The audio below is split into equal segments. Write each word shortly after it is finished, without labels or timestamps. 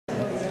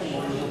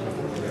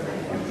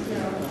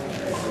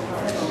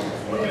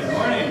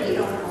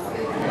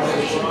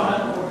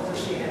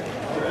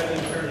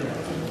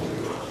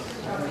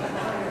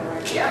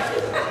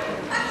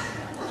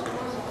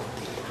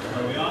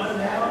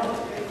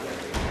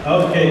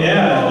Okay,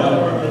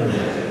 yeah.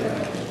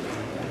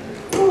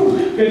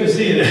 Good to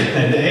see you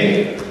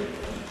today.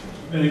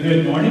 Been a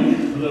good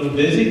morning. A little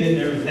busy getting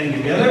everything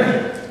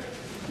together.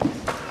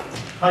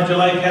 How'd you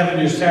like having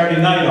your Saturday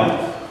night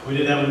off? We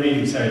didn't have a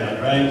meeting Saturday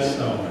night, right?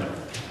 So,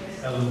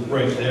 got a little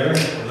break there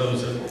for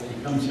those that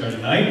come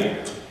Saturday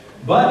night.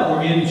 But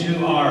we're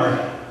into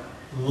our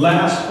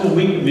last full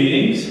week of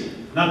meetings.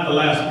 Not the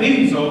last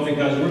meeting, though,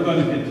 because we're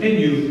going to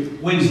continue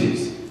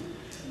Wednesdays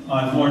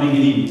on morning and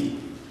evening.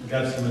 We've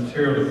got some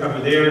material to cover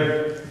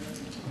there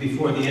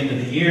before the end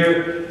of the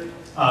year.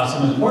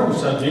 Some important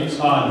subjects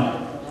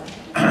on,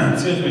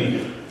 excuse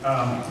me,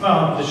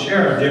 well, the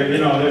sheriff there, you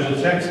know, there's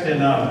a text in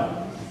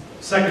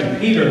 2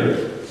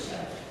 Peter.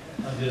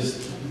 I'll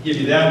just give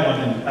you that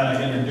one and kind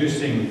of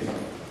introducing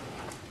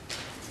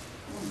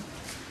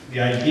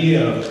the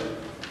idea of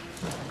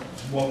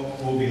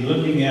what we'll be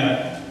looking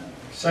at.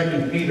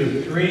 2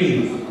 Peter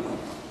 3,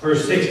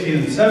 verse 16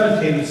 and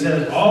 17, it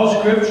says, all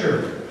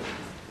Scripture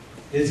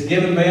is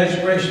given by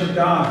inspiration of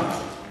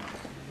God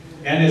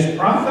and is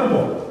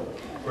profitable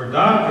for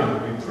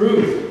doctrine,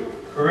 reproof,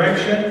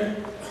 correction,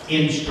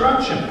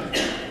 instruction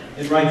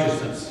in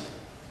righteousness,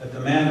 that the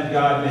man of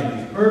God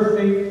may be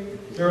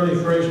perfect, thoroughly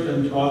furnished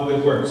unto all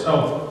good works.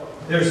 So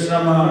there's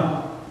some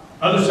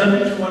other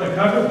subjects we want to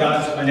cover.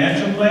 God's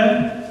financial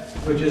plan,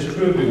 which has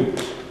proved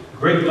a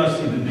great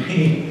blessing to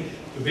me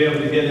to be able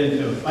to get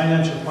into a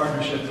financial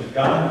partnership with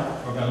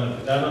God. We're going to look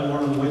at that on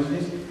one of the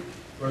Wednesdays.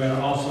 We're going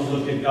to also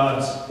look at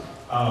God's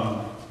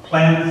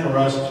plan for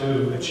us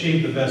to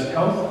achieve the best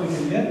health we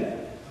can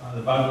get.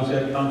 The Bible's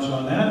got counsel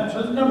on that.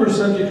 So there's a number of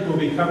subjects we'll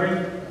be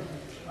covering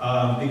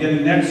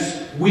beginning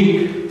next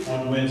week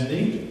on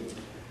Wednesday.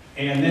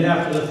 And then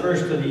after the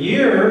first of the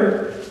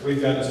year,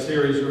 we've got a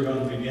series we're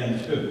going to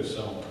begin too.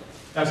 So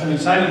got some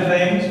exciting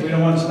things. We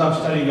don't want to stop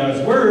studying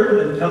God's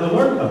Word until the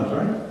Lord comes,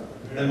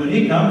 right? And when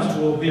He comes,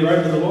 we'll be right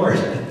with the Lord.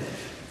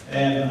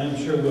 And I'm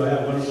sure we'll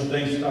have wonderful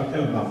things to talk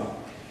to Him about.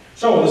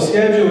 So the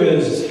schedule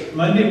is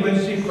Monday,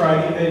 Wednesday,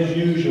 Friday as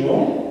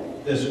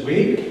usual this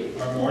week.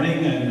 Our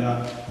morning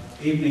and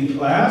evening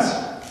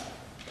class.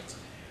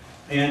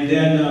 And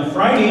then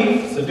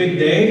Friday, it's a big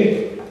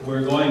day.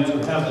 We're going to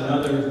have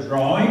another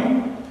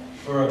drawing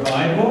for a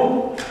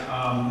Bible.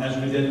 As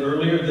we did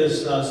earlier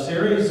this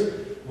series,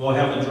 we'll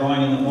have a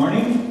drawing in the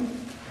morning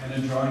and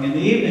a drawing in the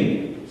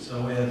evening. So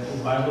we have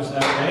 2 Bibles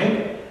that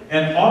day.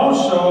 And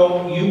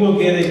also, you will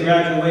get a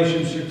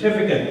graduation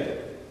certificate.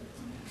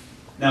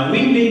 Now,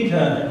 we need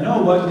to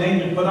know what name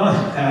to put on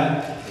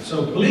that.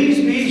 So please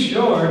be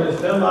sure to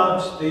fill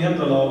out the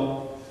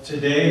envelope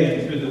today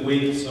and through the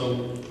week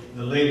so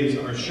the ladies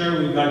are sure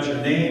we've got your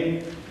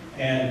name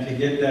and to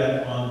get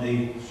that on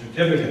the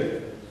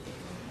certificate.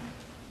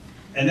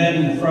 And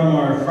then from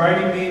our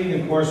Friday meeting,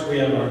 of course, we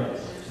have our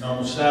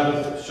normal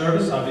Sabbath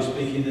service. I'll be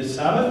speaking this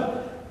Sabbath.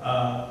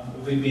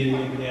 We'll be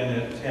meeting again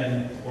at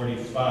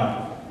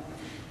 10:45.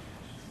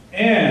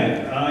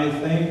 And I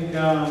think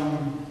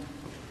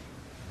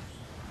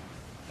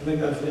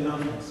that's the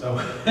announcement. So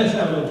let's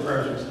have a little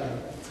prayer as we start.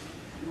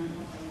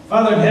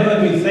 Father in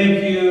heaven, we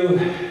thank you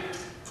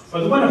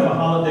for the wonderful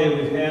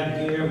holiday we've had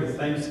here with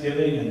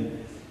Thanksgiving,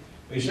 and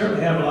we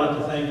certainly have a lot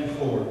to thank you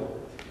for.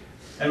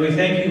 And we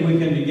thank you we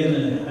can begin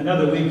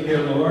another week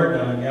here, Lord,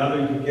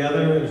 gathering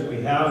together as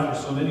we have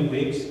for so many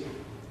weeks.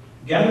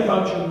 Gather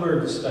about your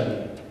word to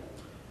study.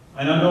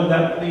 And I know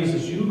that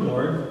pleases you,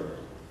 Lord,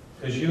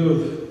 because you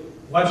have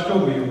watched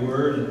over your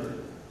word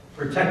and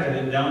protected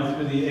it down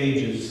through the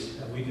ages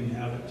that we can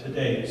have it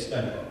today to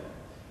study.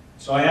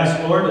 So I ask,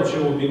 Lord, that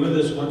you will be with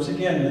us once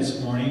again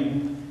this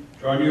morning.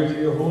 Draw near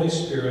through your Holy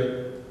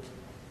Spirit.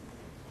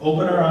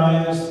 Open our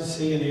eyes to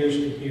see and ears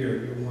to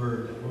hear your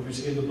word. That we'll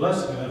receive the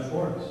blessing you have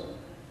for us.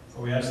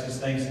 For we ask these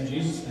things in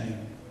Jesus' name.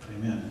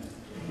 Amen.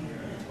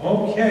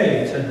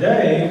 Okay,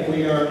 today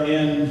we are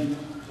in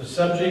the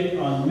subject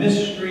on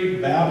Mystery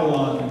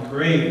Babylon the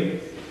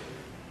Great.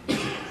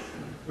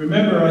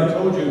 Remember, I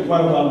told you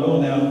quite a while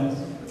ago now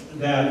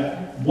that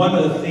one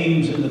of the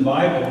themes in the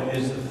Bible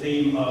is the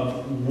theme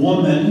of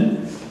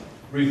woman,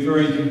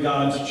 referring to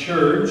God's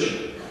church.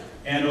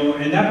 And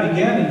that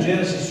began in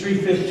Genesis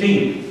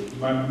 3:15. You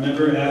might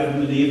remember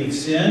Adam and Eve had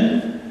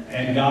sinned,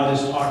 and God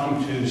is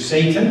talking to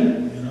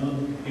Satan. You know,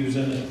 he was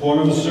in the form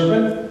of a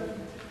serpent.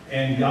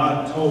 And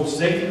God told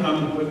Satan, I'm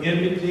going to put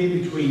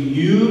enmity between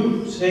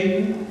you,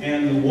 Satan,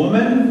 and the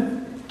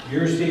woman,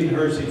 your seed and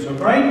her seed. So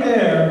right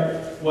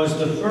there was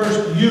the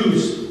first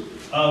use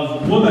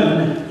of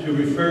woman to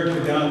refer to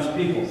God's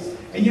people.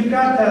 And you've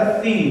got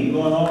that theme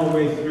going all the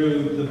way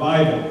through the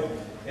Bible.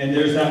 And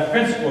there's that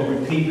principle,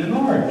 repeat and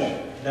enlarge.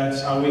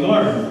 That's how we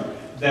learn.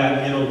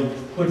 That it'll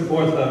put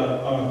forth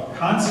a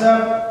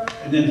concept,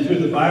 and then through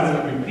the Bible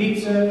it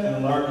repeats it and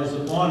enlarges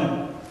upon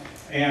it.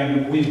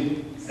 And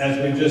as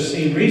we've just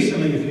seen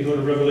recently, if you go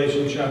to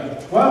Revelation chapter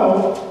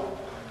 12,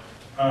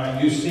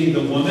 you see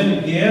the woman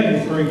again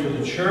referring to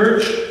the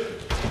church.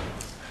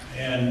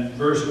 And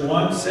verse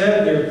 1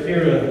 said, there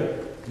appeared a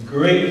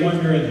great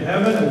wonder in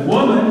heaven, a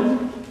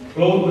woman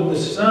clothed with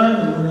the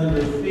sun, and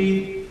under her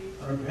feet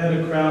Her head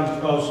a crown of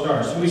 12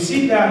 stars. So we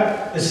see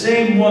that the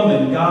same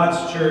woman,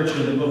 God's church,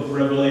 in the book of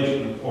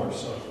Revelation, of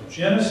course. So from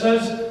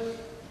Genesis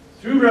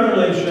through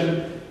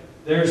Revelation,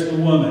 there's the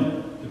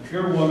woman, the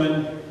pure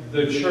woman,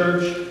 the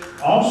church,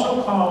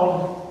 also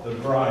called the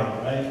bride,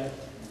 right?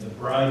 The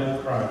bride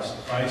of Christ.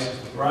 Christ is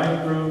the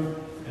bridegroom,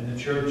 and the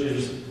church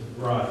is the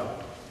bride.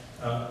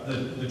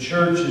 The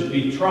church is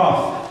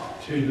betrothed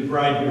to the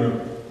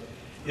bridegroom,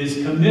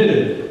 is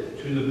committed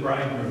to the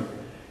bridegroom,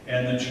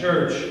 and the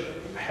church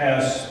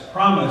has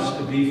promised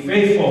to be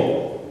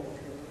faithful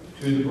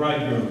to the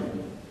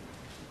bridegroom.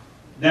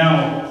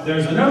 Now,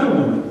 there's another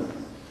woman,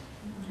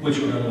 which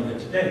we're going to look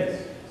at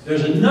today.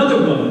 There's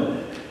another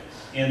woman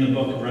in the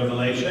book of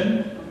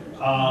Revelation,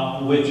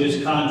 which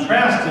is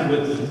contrasted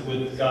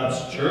with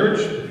God's church,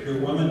 the pure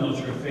woman, those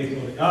who are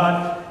faithful to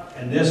God.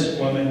 And this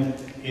woman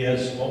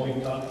is what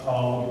we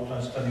call,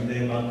 we're studying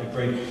today about the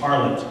great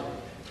harlot,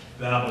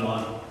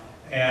 Babylon.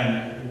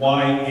 And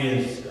why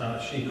is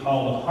she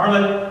called a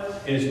harlot?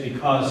 Is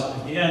because,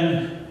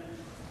 again,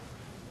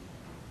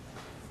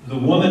 the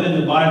woman in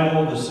the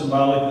Bible, the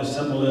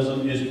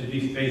symbolism is to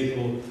be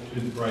faithful to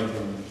the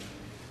bridegroom.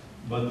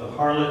 But the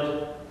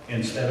harlot,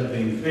 instead of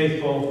being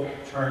faithful,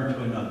 turned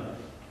to another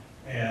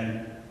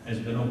and has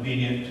been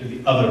obedient to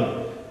the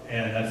other.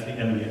 And that's the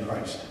enemy of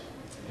Christ.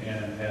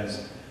 And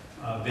has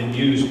been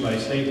used by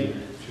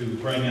Satan to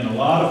bring in a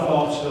lot of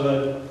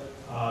falsehood,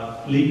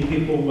 lead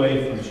people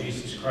away from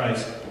Jesus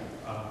Christ.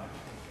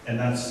 And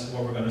that's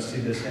what we're going to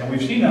see this. And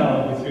we've seen that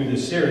all the way through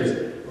this series.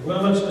 We're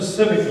going to look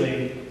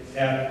specifically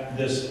at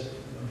this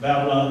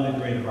Babylon the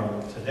Great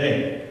Harlot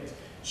today.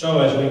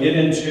 So as we get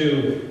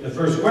into the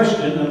first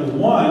question, number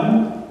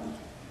one,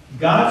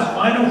 God's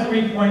final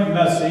three-point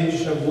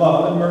message of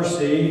love and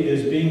mercy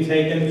is being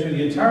taken to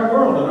the entire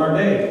world in our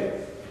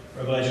day.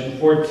 Revelation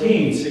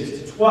 14, 6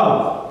 to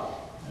 12.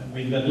 And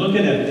we've been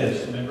looking at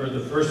this. Remember,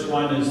 the first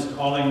one is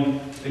calling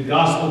the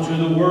gospel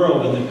to the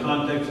world in the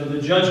context of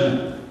the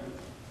judgment.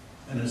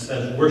 And it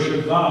says,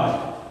 worship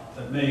God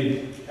that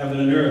made heaven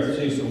and earth.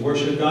 See, so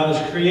worship God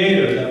as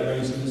creator. That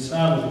brings in the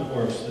Sabbath, of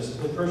course. This is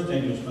the first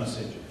angel's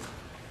message.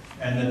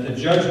 And that the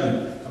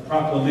judgment, a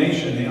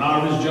proclamation, the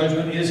hour of his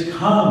judgment is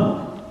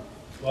come.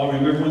 Well,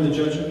 remember when the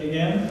judgment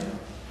began?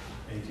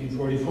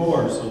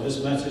 1844. So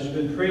this message has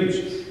been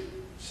preached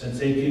since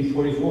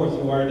 1844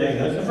 through our day.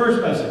 That's the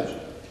first message.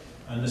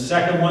 And the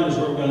second one is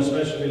what we're going to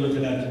especially be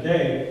looking at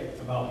today,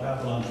 about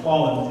Babylon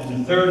fallen. And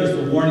the third is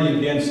the warning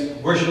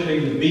against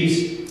worshiping the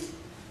beast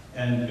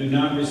and do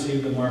not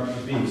receive the mark of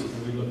the beast.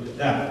 And we looked at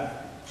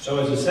that. So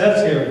as it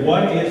says here,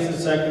 what is the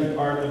second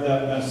part of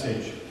that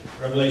message?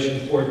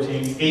 Revelation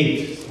 14,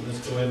 8. So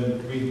let's go ahead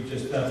and read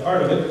just that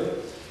part of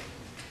it.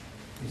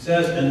 It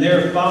says, and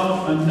there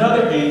found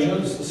another angel,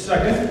 this is the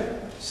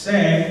second,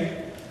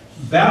 saying,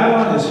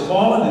 Babylon is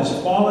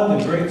fallen,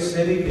 the great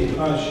city,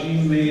 because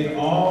she made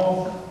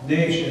all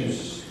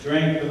nations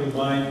drink of the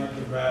wine of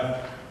the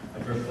wrath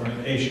of her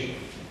fornication.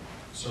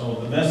 So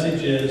the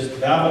message is,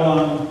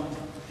 Babylon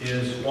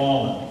is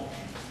fallen.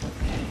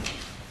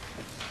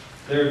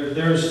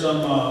 There's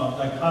some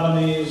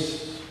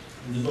dichotomies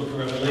in the book of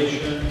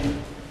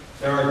Revelation.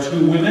 There are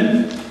two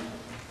women, as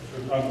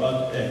we're talking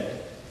about today.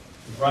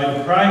 The bride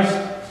of Christ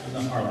and the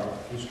harlot,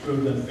 who's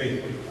proved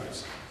unfaithful to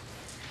Christ.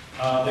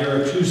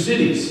 There are two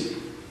cities,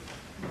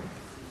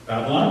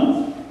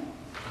 Babylon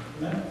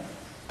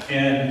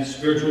and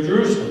spiritual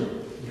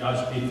Jerusalem.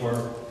 God's people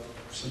are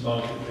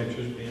symbolic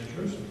pictures being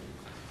Jerusalem.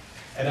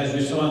 And as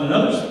we saw in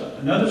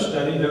another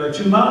study, there are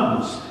two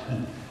mountains.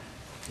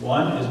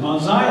 One is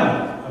Mount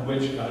Zion, of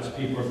which God's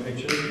people are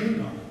pictured as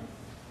being on,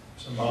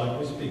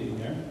 symbolically speaking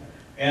there.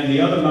 And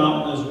the other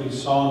mountain, as we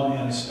saw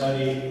in a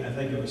study, I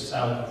think it was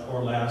Sabbath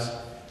before last,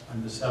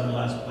 on the 7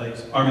 last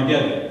plagues,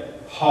 Armageddon.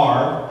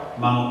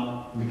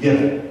 Mount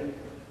Megiddo.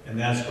 And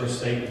that's where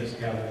Satan is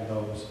gathering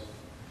those,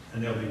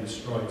 and they'll be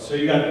destroyed. So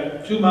you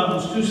got two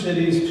mountains, two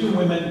cities, two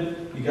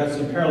women. You got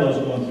some parallels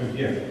going through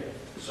here.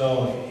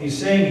 So he's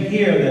saying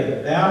here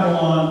that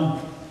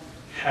Babylon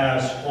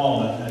has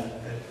fallen,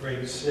 that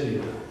great city,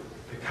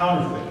 the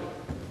counterfeit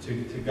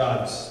to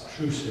God's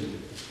true city.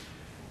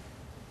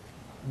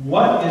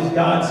 What is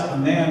God's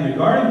command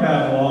regarding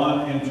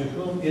Babylon, and to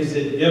whom is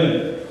it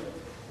given?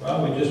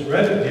 Well, we just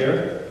read it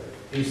here.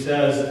 He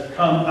says,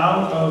 come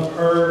out of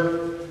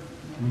her,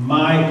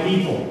 my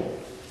people.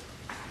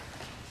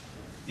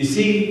 You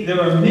see,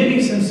 there are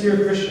many sincere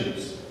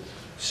Christians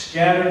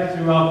scattered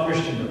throughout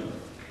Christendom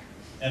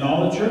and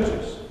all the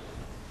churches.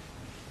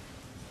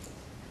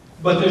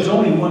 But there's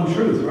only one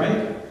truth,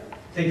 right?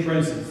 Take, for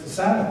instance, the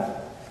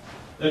Sabbath.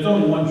 There's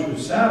only one true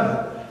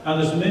Sabbath. Now,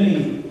 there's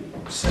many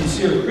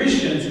sincere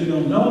Christians who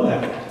don't know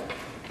that.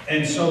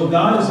 And so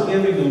God is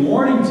giving the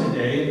warning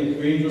today in the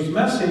three angels'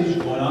 message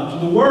going out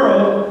to the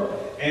world,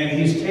 and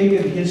he's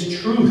taken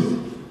his truth.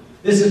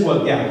 This is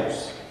what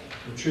gathers,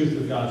 the truth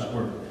of God's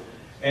word.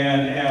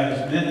 And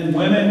as men and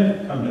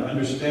women come to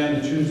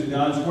understand the truths of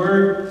God's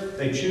word,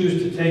 they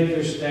choose to take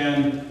their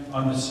stand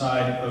on the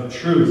side of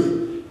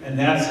truth. And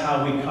that's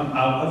how we come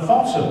out of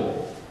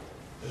falsehood.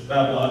 Because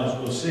Babylon, as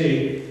we'll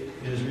see,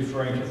 is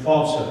referring to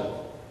falsehood.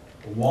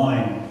 The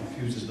wine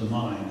confuses the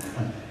mind.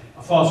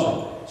 A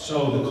falsehood.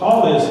 So the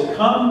call is,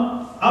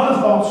 come out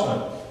of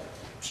falsehood.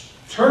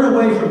 Turn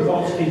away from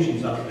false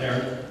teachings out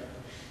there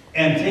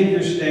and take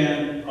your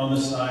stand on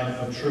the side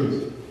of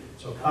truth.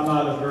 So come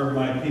out of her,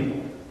 my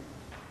people.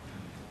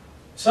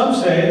 Some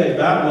say that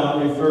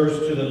Babylon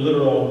refers to the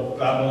literal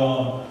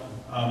Babylon,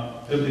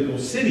 biblical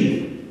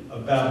city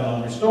of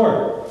Babylon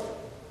restored.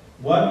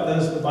 What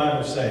does the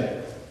Bible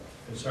say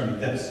concerning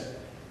this?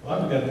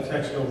 Well, we've got the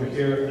text over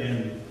here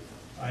in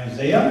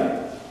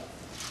Isaiah.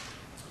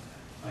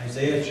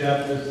 Isaiah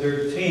chapter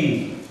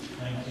 13,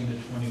 19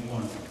 to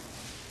 21.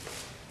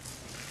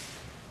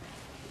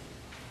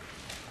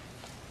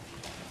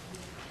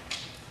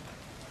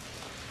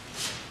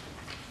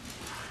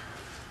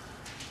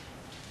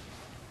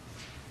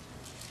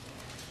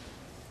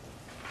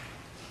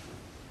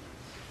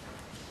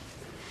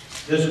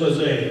 This was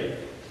a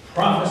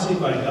prophecy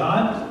by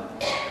God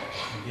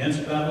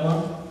against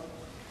Babylon.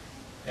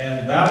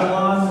 And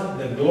Babylon,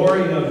 the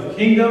glory of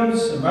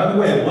kingdoms. And by the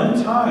way, at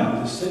one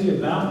time, the city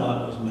of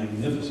Babylon was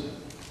magnificent.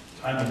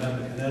 Time of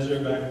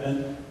Nebuchadnezzar back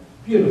then.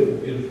 Beautiful,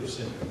 beautiful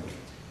city.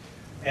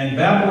 And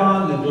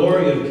Babylon, the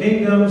glory of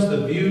kingdoms,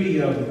 the beauty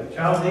of the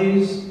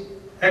Chaldees,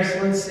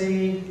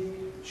 excellency,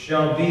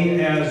 shall be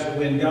as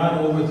when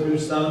God overthrew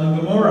Sodom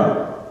and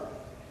Gomorrah.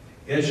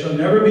 It shall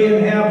never be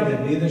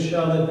inhabited, neither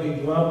shall it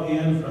be dwelt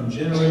in from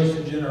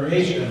generation to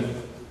generation.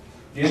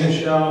 Neither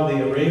shall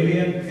the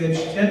Arabian pitch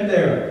tent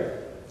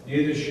there,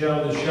 neither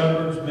shall the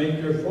shepherds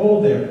make their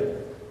fold there.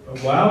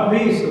 But wild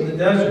beasts of the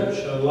desert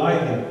shall lie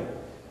there,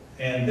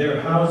 and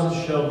their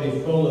houses shall be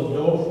full of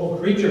doleful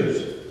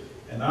creatures,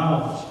 and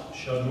owls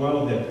shall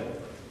dwell there,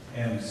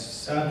 and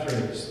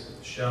satyrs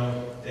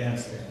shall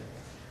dance there.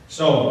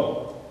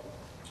 So,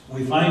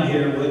 we find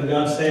here, what did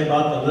God say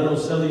about the little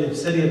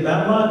city of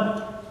Babylon?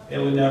 It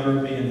would never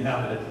be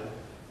inhabited.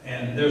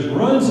 And there's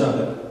ruins of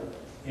it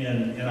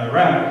in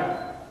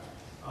Iraq.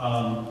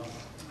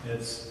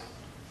 It's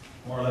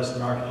more or less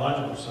an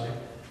archaeological site.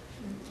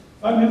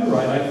 If I remember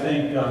right, I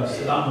think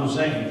Saddam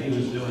Hussein, he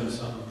was doing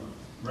some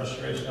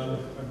restoration of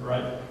it, if I remember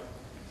right.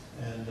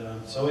 And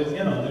so, it,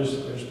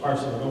 there's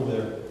parts of it over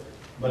there.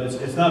 But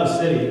it's not a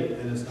city,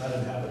 and it's not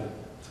inhabited.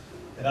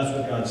 And that's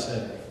what God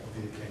said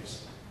would be the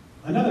case.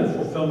 Another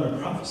fulfillment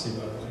of prophecy,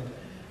 by the way,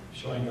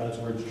 showing God's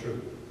word is true.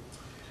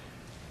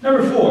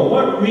 Number 4,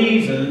 what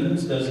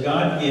reasons does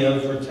God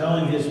give for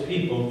telling his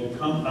people to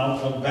come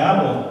out of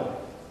Babylon?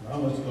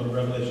 Well, let's go to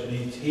Revelation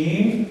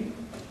 18.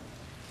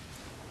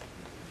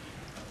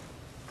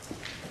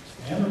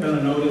 And we're going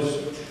to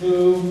notice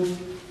 2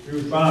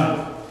 through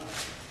 5.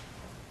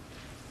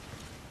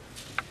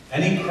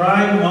 And he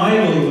cried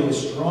mightily with a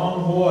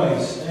strong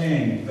voice,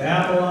 saying,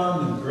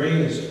 Babylon the great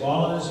is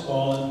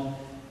fallen,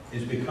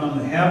 is become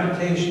the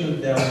habitation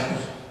of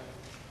devils,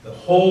 the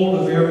hold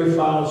of every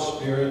foul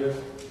spirit,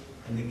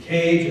 and the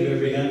cage of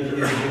every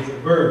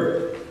unclean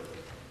bird.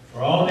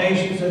 For all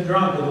nations have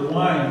drunk of the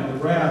wine of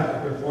the wrath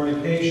of her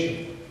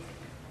fornication,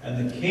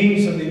 and the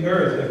kings of the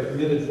earth have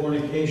committed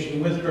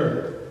fornication with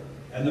her,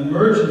 and the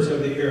merchants of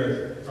the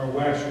earth are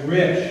waxed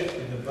rich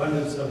in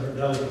abundance of her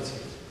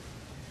delicacies.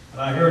 And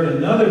I heard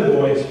another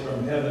voice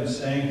from heaven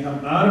saying,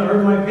 Come out of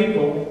her, my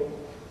people,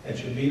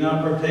 that you be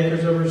not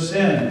partakers of her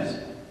sins,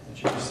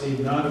 that you receive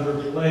not of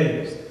her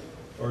plagues.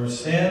 For her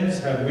sins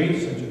have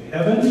reached unto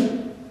heaven,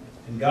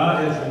 and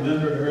God has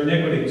remembered her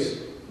iniquities.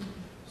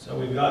 So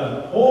we've got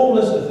a whole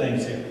list of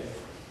things here.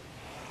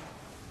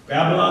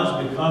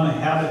 Babylon's become a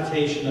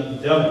habitation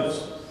of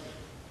devils.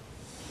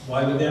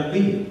 Why would that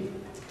be?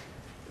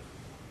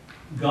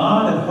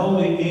 God and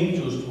holy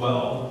angels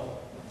dwell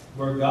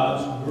where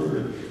God's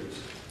word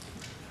appears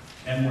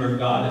and where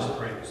God is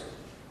praised.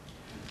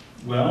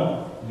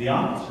 Well, the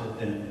opposite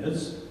then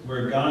is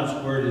where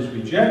God's word is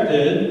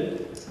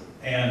rejected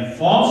and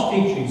false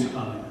teachings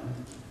come in,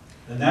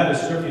 then that is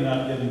certainly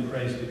not giving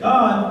praise to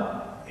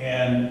God,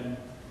 and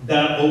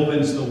that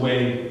opens the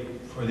way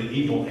for the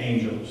evil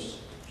angels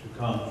to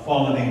come,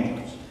 fallen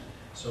angels.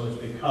 So it's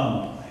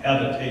become a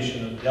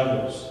habitation of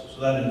devils.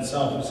 So that in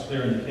itself is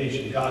clear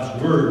indication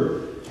God's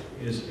word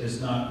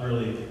is not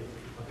really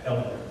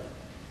upheld there.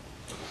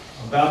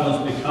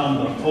 Babylon's become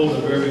the hold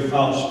of every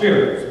foul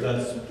spirit. So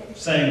that's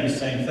saying the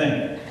same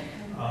thing.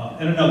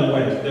 In another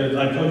way,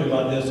 I told you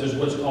about this, there's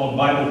what's called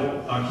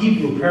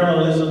Hebrew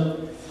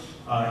parallelism.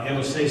 It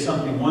will say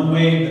something one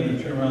way, then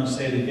it'll turn around and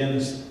say it again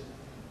this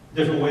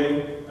different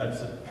way.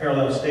 That's a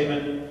parallel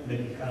statement,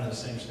 making kind of the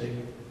same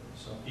statement.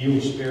 So evil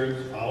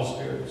spirits, foul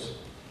spirits.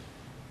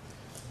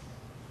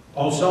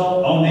 Also,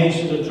 all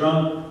nations are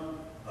drunk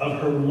of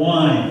her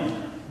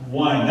wine.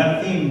 Wine.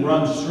 That theme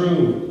runs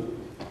through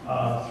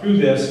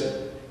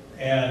this,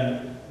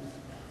 and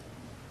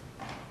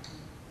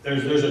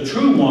there's a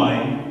true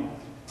wine.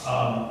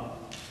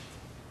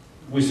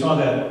 We saw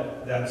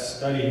that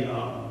study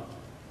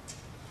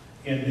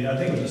in the, I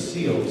think it was the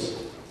seals.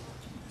 It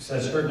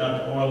says, hurt not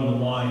to oil in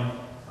the wine.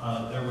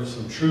 There was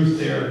some truth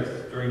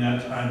there during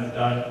that time that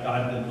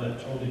God didn't let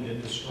totally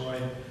get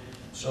destroyed.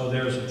 So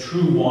there's a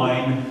true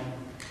wine,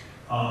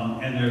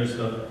 and there's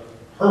her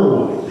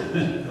wine,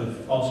 the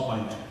false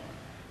wine.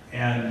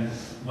 And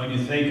when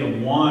you think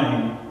of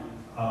wine,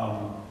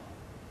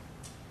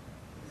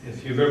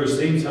 if you've ever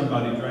seen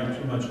somebody drink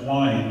too much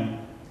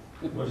wine,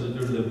 what does it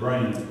do to the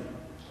brain?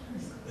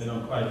 They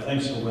don't quite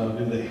think so well,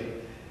 do they?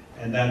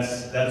 And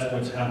that's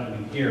what's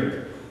happening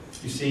here.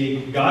 You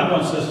see, God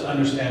wants us to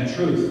understand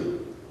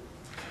truth.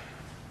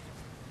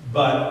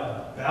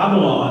 But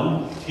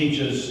Babylon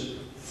teaches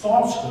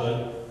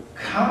falsehood,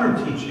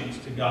 counter-teachings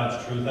to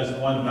God's truth. That's the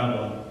one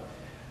Babylon.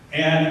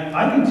 And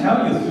I can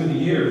tell you through the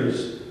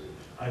years,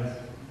 I've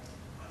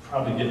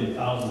probably given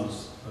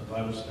thousands of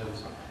Bible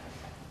studies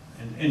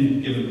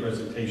and given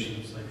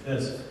presentations like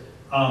this.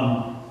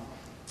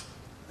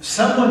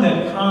 Someone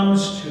that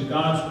comes to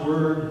God's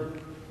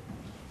Word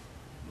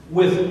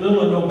with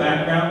little or no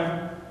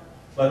background,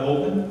 but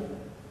open,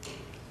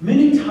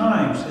 many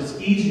times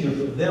it's easier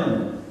for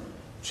them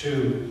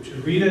to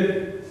read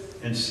it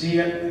and see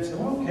it and say,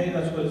 well, okay,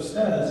 that's what it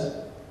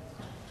says,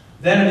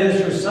 than it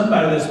is for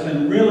somebody that's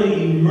been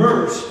really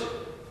immersed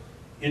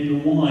in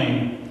the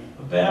wine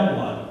of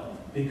Babylon.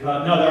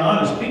 Because, now, they're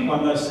honest people.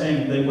 I'm not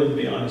saying they wouldn't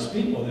be honest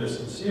people. They're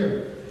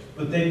sincere.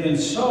 But they've been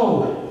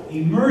so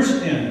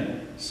immersed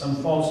in some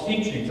false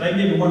teachings. I can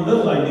give you one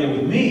little idea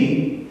with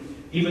me,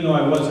 even though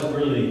I wasn't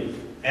really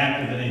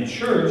active in any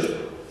church,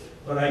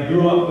 but I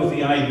grew up with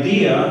the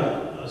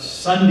idea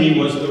Sunday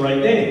was the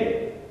right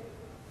day.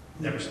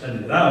 Never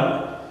studied it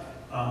out,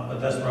 but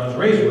that's what I was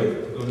raised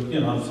with. To go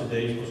to, on the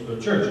day you're supposed to go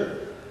to church.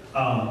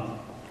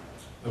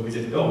 But we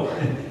didn't go.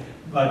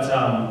 But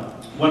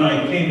when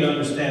I came to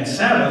understand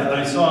Sabbath,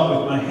 I saw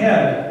it with my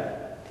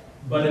head,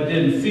 but it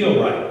didn't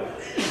feel right.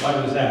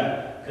 Why was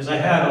that? Because I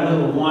had a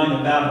little wine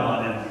of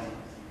Babylon in it,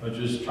 which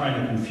was trying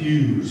to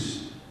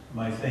confuse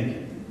my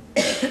thinking.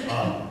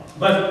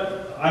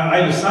 But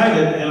I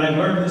decided, and I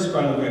learned this,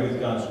 by the way,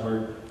 with God's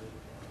Word,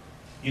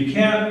 you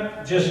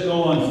can't just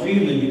go on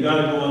feeling, you got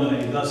to go on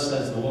the thus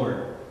says the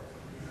Lord.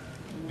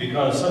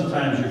 Because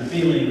sometimes your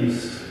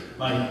feelings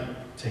might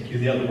take you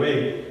the other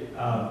way.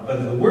 But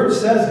if the Word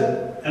says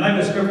it, and I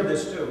discovered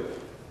this too,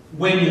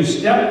 when you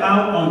step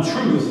out on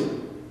truth,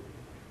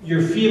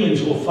 your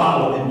feelings will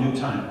follow in due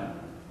time.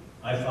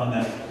 I found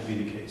that to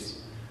be the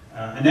case.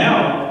 And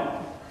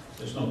now,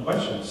 there's no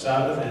question,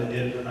 Sabbath,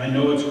 I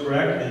know it's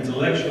correct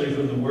intellectually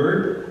from the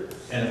Word,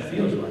 and it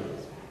feels right.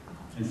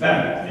 In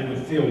fact, it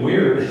would feel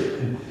weird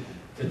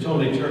to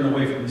totally turn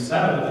away from the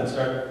Sabbath and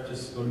start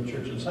just going to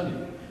church on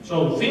Sunday.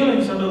 So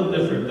feelings are a little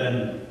different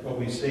than what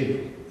we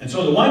see. And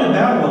so the wine of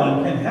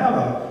Babylon can have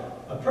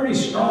a pretty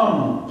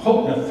strong,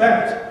 potent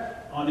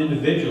effect on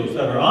individuals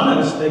that are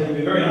honest. They can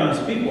be very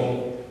honest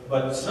people,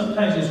 but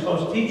sometimes these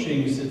false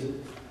teachings,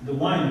 the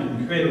wine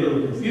can create a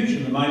little confusion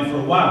in the mind for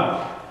a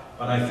while.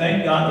 But I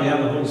thank God we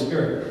have the Holy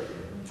Spirit,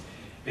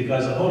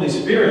 because the Holy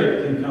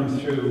Spirit can come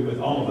through with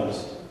all of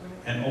us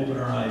and open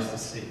our eyes to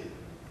see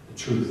the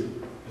truth,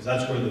 because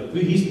that's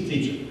where He's the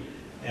teacher.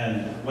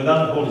 And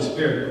without the Holy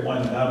Spirit, the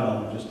wine of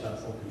Babylon will just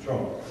have full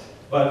control.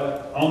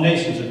 But all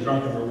nations are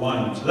drunk of her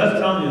wine. So that's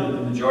telling you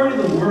that the majority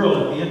of the world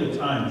at the end of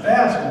time,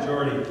 vast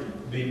majority,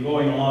 will be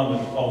going along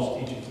with the false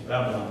teachings of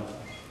Babylon.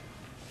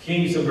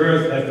 Kings of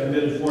earth have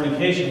committed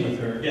fornication with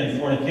her. Again,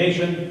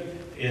 fornication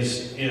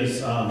is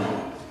in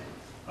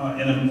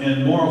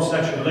a moral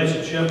sexual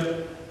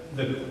relationship.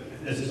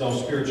 This is all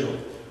spiritual.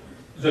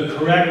 The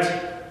correct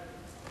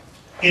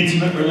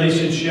intimate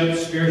relationship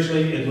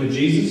spiritually is with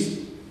Jesus.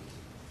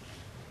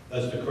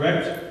 That's the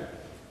correct.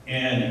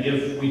 And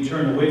if we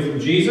turn away from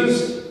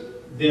Jesus,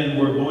 then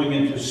we're going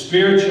into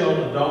spiritual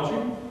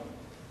adultery,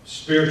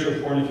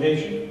 spiritual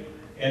fornication.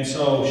 And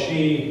so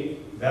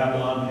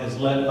Babylon, has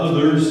led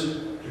others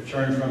to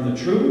turn from the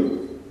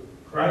true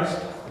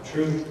Christ, the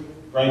true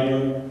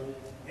bridegroom,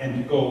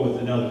 and to go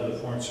with another,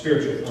 the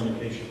spiritual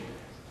fornication.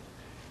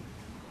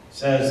 It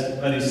says,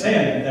 but he's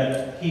saying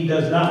that he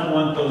does not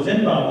want those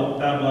in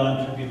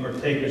Babylon to be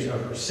partakers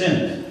of her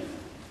sins.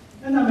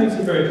 And that makes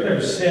it very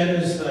clear. Sin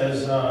is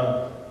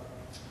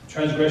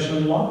transgression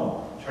of the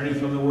law, turning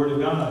from the Word of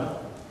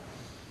God.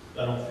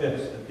 That'll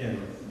fix, again,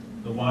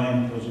 the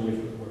wine goes away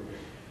from the Word.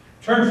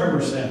 Turn from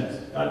her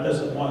sins. God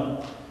doesn't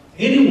want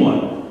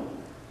anyone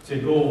to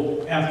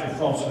go after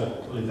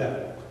falsehood, believe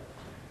that.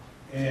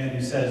 And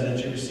he says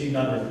that you receive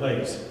none of her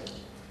plagues.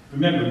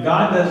 Remember,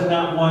 God does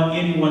not want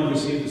anyone to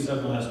receive the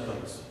 7 last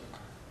plagues.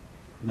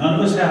 None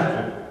of us have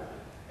to.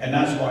 And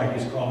that's why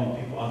he's calling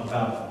people out of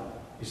Babylon.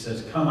 He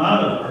says, come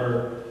out of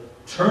her,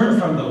 turn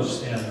from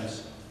those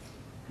sins,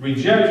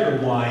 reject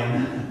her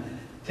wine,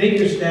 take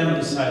your stand on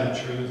the side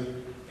of truth,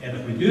 and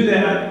if we do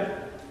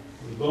that,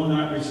 we will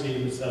not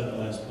receive the 7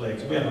 last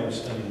plagues. We have already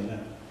studied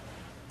that.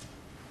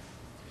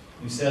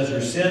 He says,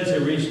 her sins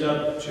have reached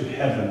up to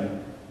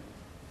heaven.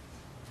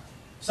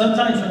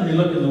 Sometimes when we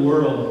look in the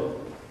world,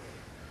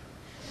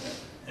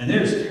 and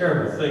there's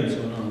terrible things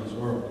going on in this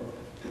world,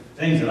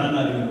 things that I'm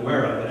not even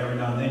aware of, but every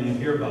now and then you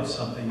hear about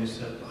something, you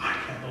say, I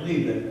can't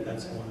believe that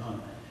that's going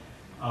on.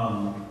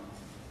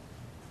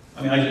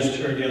 I mean, I just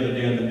heard the other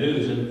day on the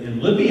news,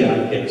 in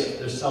Libya, I guess,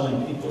 they're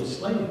selling people as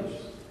slaves.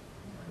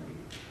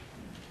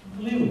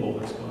 Unbelievable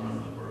what's going on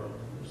in the world.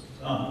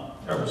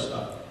 Terrible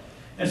stuff.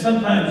 And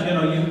sometimes,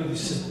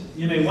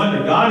 You may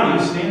wonder, God, are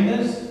you seeing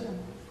this?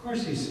 Of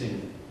course he's seeing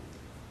it.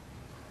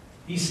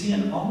 He's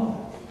seeing all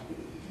of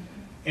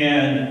it.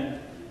 And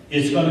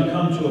it's going to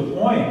come to a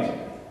point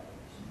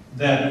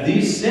that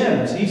these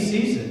sins, he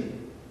sees it,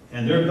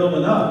 and they're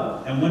building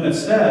up. And when it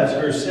says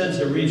her sins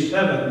have reached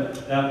heaven,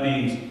 that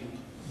means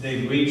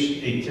they've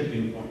reached a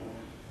tipping point.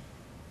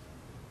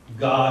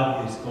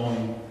 God is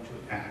going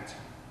to act.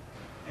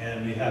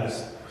 And we had a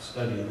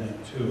study in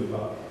that too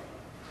about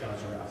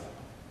God's wrath.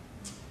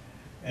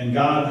 And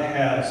God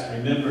has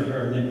remembered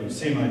her iniquity.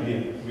 Same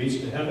idea.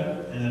 Reached to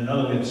heaven. And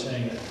another way of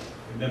saying it,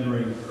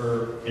 remembering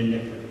her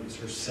iniquities,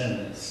 her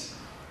sins.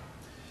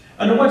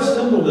 Under what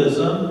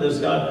symbolism does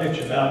God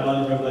picture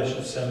Babylon in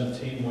Revelation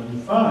 17, 1 to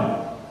 5?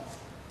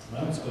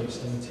 Well, let's go to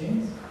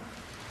 17.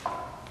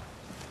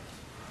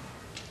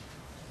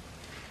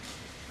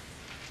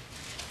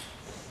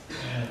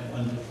 And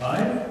 1 to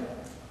 5.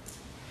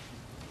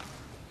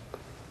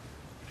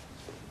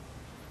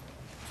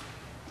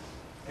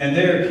 And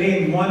there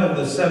came one of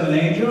the 7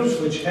 angels,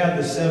 which had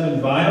the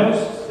 7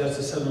 vials, that's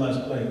the 7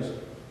 last plagues,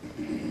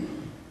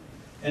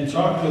 and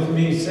talked with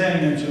me,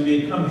 saying unto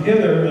me, Come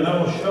hither, and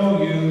I will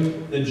show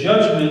you the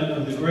judgment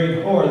of the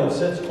great whore that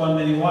sits upon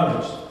many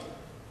waters,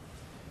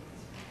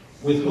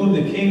 with whom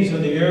the kings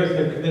of the earth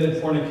have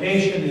committed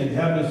fornication, the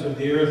inhabitants of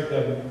the earth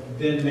have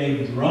been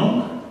made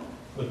drunk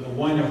with the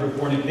wine of her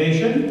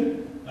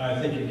fornication. I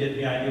think you get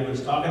the idea what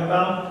it's talking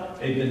about.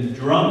 They've been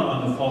drunk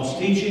on the false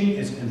teaching.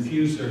 It's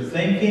confused their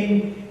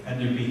thinking, and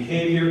their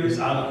behavior is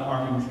out of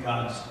harmony with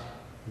God's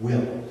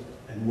will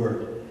and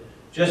word.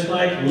 Just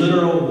like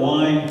literal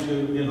wine,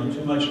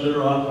 too much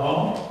literal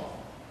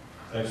alcohol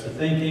affects the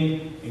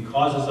thinking and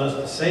causes us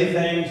to say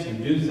things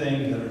and do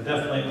things that are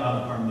definitely out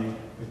of harmony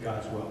with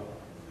God's will.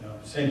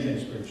 Same thing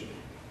spiritually.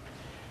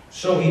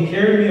 So he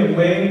carried me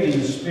away in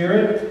the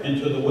spirit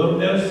into the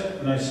wilderness,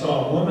 and I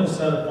saw a woman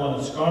sat upon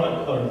a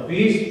scarlet-colored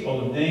beast,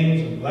 full of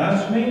names of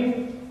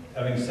blasphemy,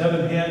 having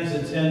 7 heads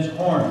and 10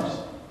 horns.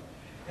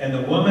 And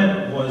the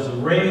woman was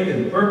arrayed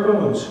in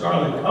purple and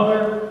scarlet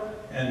color,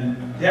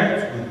 and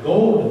decked with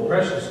gold and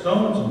precious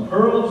stones and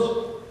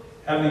pearls,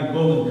 having a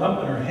golden cup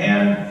in her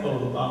hand, full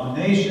of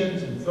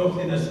abominations and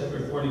filthiness of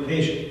her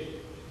fornication.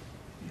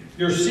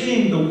 You're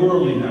seeing the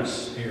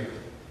worldliness here.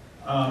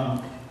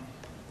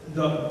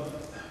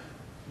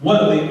 One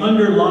of the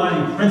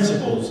underlying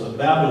principles of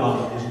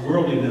Babylon is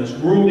worldliness,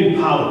 worldly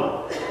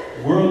power,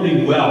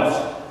 worldly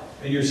wealth.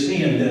 And you're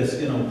seeing this,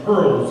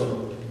 pearls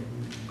and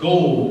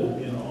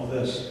gold, all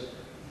this.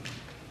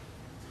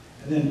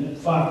 And then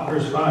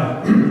verse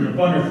 5,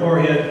 upon her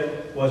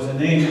forehead was the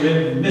name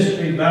written,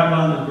 Mystery,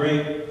 Babylon the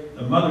Great,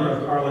 the mother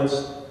of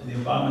harlots and the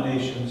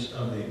abominations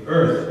of the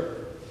earth.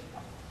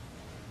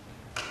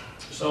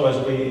 So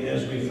as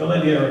we fill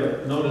in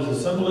here, notice the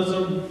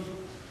symbolism,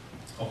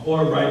 a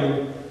whore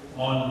riding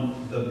on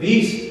the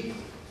beast.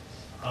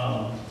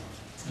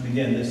 And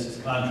again, this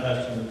is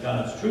contrasting with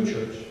God's true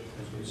church,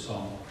 as we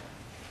saw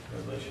in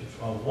Revelation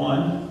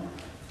 12:1.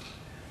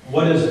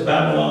 What is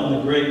Babylon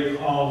the Great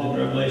called in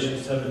Revelation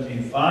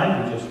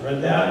 17:5? We just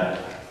read that.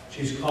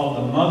 She's called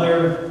the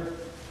mother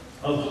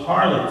of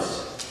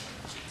harlots.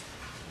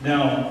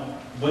 Now,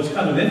 what's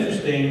kind of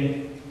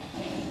interesting,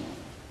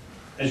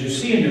 as you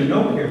see in your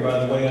note here,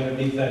 by the way,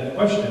 underneath that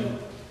question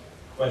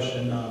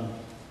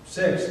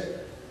 6,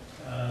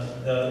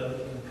 the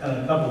kind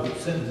of a couple of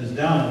sentences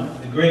down,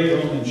 the great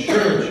Roman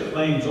Church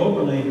claims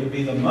openly to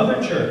be the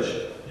mother church.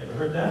 You ever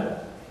heard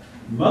that?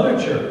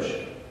 Mother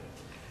church.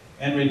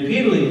 And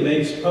repeatedly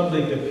makes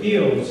public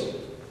appeals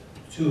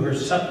to her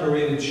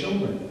separated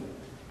children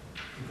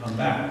to come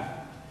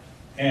back.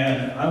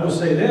 And I will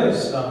say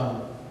this,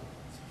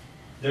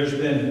 there's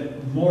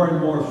been more and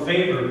more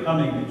favor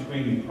coming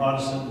between the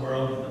Protestant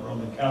world and the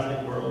Roman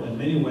Catholic world in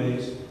many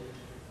ways.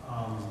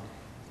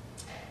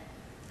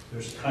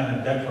 There's kind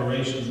of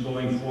declarations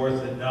going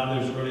forth that now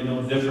there's really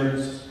no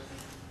difference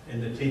in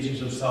the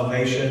teachings of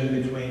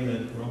salvation between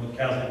the Roman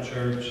Catholic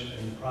Church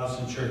and the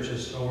Protestant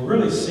churches. So we're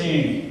really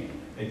seeing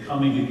a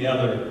coming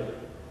together,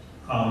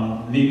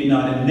 maybe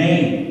not in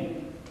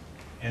name,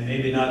 and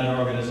maybe not in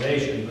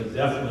organization, but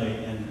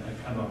definitely in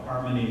a kind of a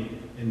harmony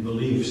in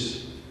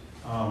beliefs.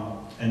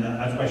 And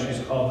that's why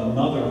she's called the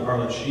mother of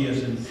harlots. She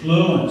has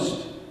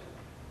influenced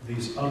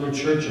these other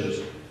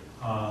churches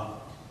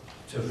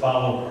to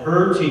follow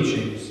her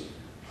teachings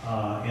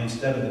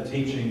instead of the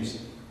teachings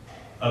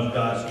of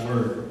God's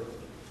Word.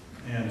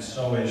 And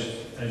so as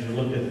you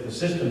look at the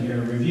system here,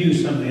 review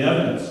some of the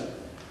evidence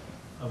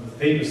of the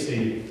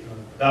papacy,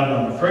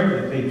 Babylon referring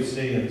to the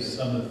papacy and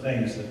some of the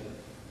things that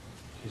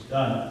she's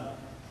done.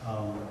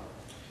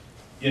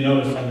 You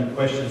notice under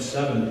question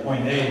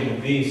 7.8,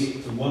 the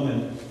beast, the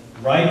woman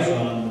rides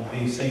on the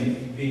beast,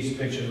 same beast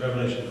pictured in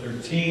Revelation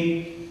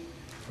 13.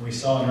 We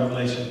saw in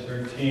Revelation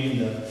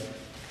 13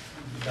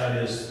 that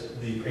is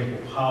the papal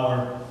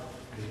power,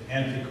 the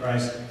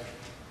Antichrist.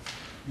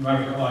 You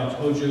might recall I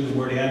told you the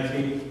word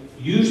anti.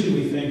 Usually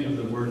we think of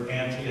the word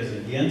anti as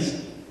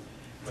against,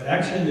 but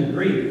actually in the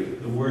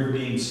Greek, the word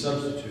means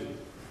substitute.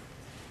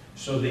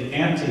 So the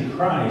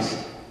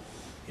Antichrist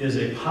is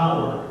a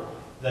power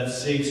that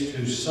seeks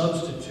to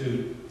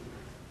substitute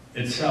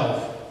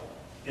itself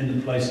in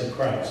the place of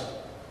Christ.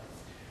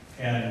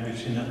 And we've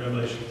seen that in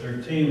Revelation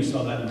 13, we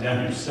saw that in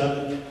Daniel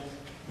 7,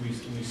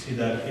 we see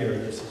that here,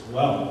 this as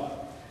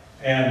well.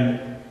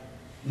 And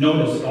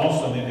notice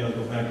also, maybe I'll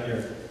go back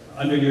here,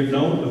 under your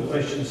note of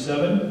question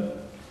 7,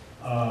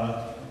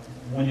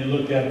 when you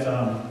look at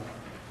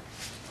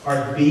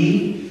part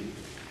B,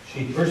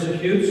 she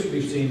persecutes,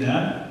 we've seen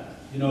that.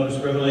 You notice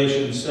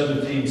Revelation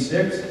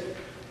 17:6,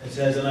 it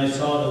says, "And I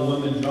saw the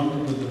woman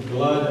drunken with the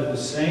blood of the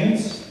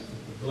saints,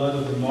 the blood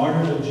of the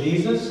martyrs of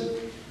Jesus.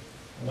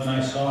 And when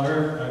I saw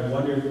her, I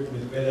wondered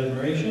with great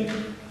admiration."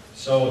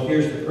 So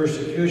here's the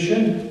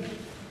persecution.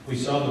 We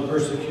saw the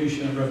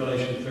persecution in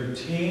Revelation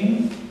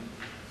 13,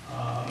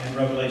 in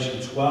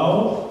Revelation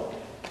 12,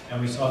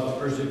 and we saw the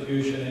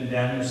persecution in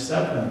Daniel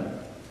 7.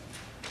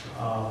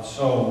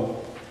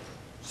 So,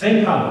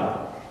 same power.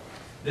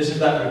 This is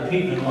that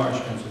repeat and enlarge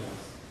principle.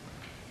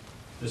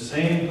 The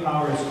same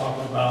power is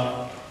talked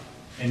about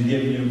and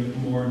giving you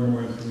more and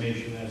more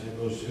information as it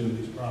goes through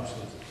these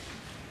prophecies.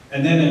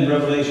 And then in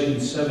Revelation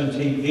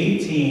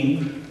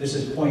 17:18, this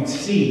is point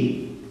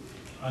C,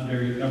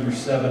 under number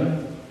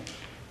 7.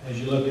 As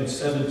you look at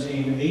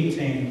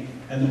 17:18,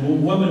 "And the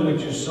woman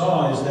which you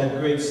saw is that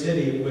great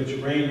city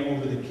which reigned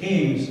over the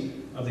kings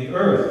of the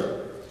earth."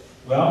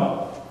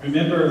 Well,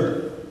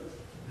 remember,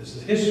 this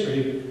is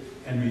history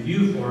and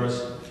review for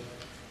us.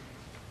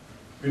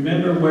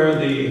 Remember where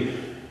the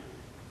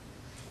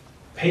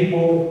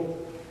papal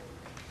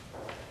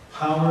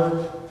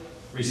power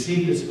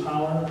received its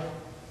power?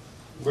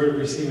 Where did it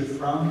receive it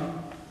from?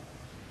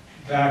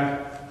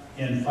 Back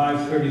in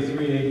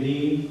 533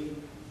 AD,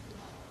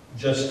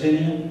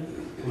 Justinian,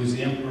 who was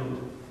the emperor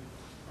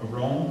of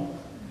Rome,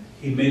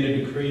 he made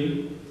a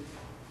decree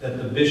that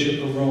the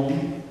bishop of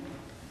Rome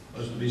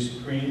was to be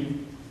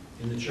supreme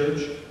in the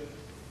church.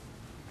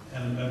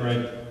 And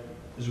remember,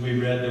 as we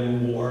read, there were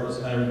wars,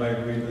 and everybody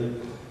agreed with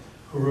it.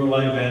 Who ruled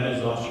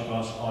Vandals,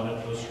 Ostrogoths fought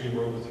it, those three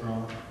were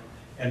overthrown.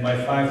 And by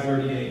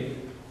 538,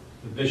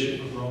 the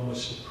bishop of Rome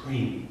was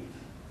supreme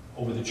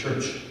over the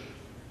church.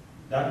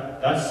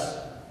 That's,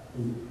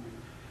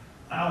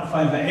 I don't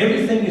find that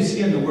everything you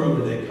see in the world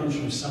today comes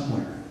from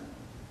somewhere.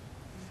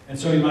 And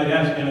so you might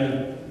ask,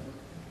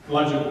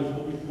 logically,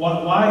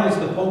 why is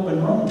the Pope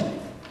in Rome?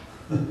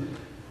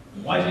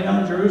 Why is he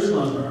not in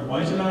Jerusalem? Or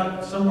why is he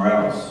not somewhere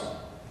else?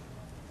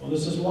 Well,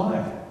 this is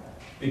why.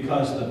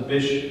 Because the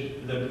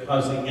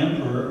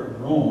emperor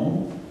of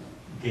Rome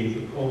gave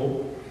the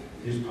Pope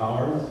his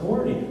power and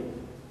authority.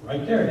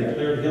 Right there,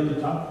 declared him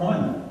the top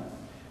one.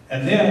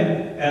 And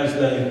then, as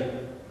the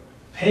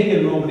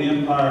pagan Roman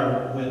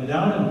Empire went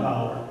down in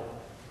power,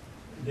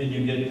 then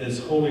you get this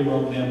Holy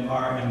Roman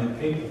Empire and the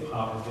papal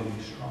power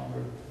getting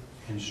stronger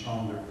and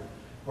stronger.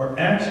 Where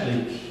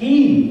actually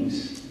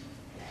kings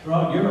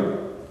throughout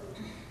Europe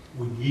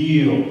would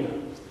yield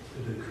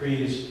to the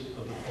decrees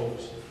of the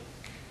popes.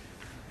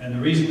 And the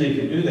reason they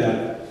could do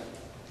that,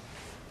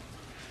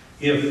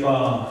 if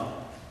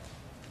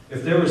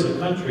there was a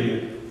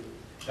country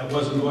that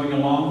wasn't going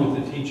along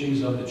with the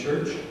teachings of the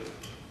church,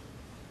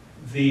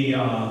 the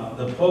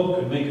Pope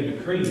could make a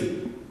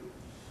decree.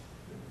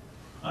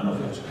 I don't know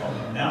if it was called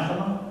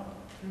anathema.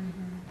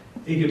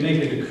 He could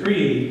make a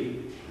decree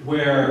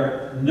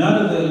where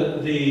none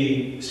of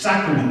the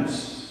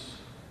sacraments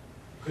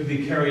could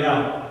be carried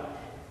out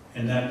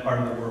in that part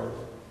of the world.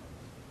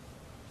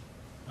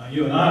 Now,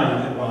 you and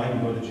I think, well, I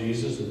can go to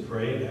Jesus and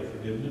pray and have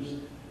forgiveness.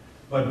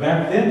 But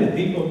back then, the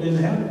people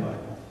didn't have the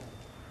Bible.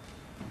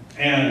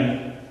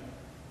 And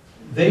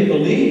they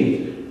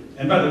believed,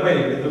 and by the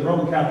way, the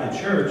Roman Catholic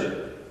Church,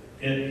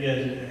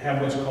 it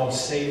had what's called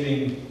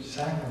saving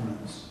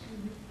sacraments.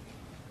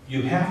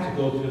 You have to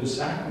go through the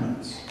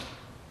sacraments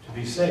to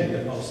be saved.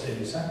 They're called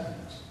saving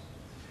sacraments.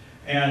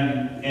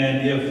 And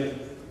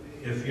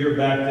if you're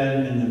back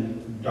then in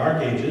the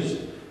Dark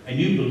Ages, and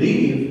you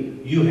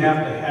believe you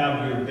have to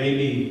have your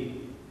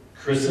baby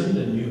christened,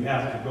 and you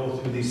have to go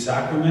through these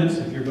sacraments.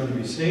 If you're going to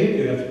be saved,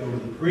 you have to go to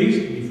the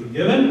priest to be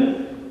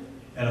forgiven.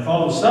 And if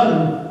all of a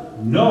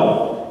sudden,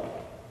 no,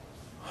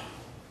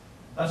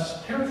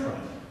 that's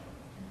terrifying.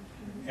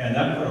 And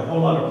that put a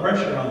whole lot of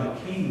pressure on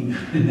the king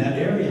in that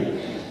area,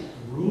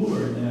 the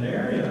ruler in that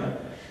area.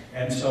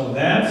 And so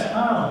that's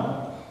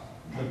how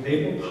the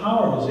papal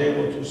power was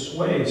able to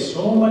sway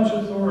so much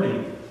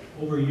authority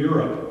over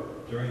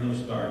Europe during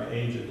those Dark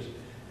Ages.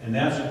 And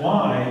that's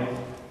why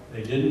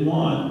they didn't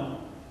want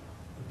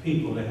the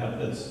people to have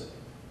this.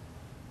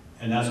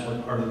 And that's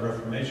what part of the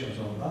Reformation was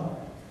all about.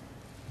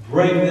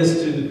 Bring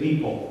this to the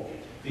people.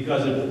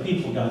 Because if the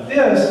people got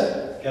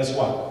this, guess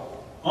what?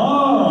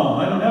 Oh,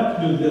 I don't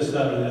have to do this,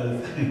 that, or the other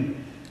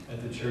thing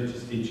that the church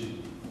is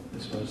teaching.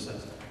 That's what it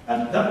says.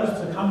 That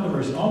was the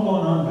controversy all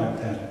going on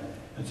back then.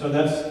 And so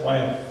that's why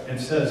it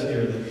says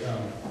here that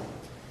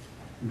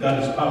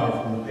God is power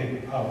from the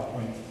papal power,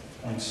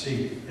 point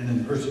C, and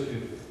then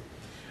persecuted.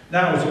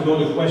 Now, as we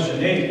go to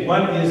question 8,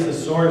 what is the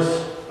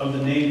source of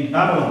the name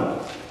Babylon?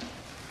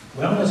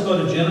 Well, let's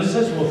go to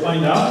Genesis. We'll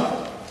find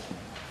out.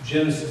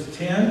 Genesis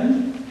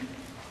 10.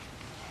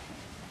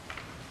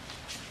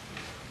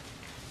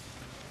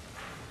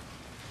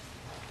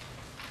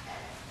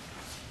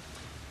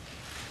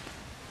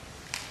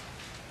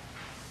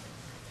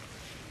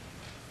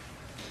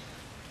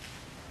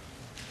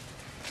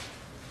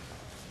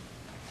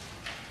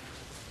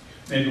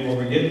 maybe while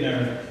we're getting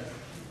there,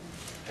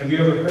 have you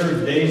ever heard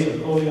of Days of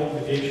Holy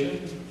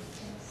Obligation? If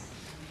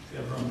you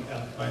ever own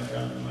Catholic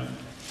background,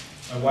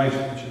 my wife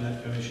mentioned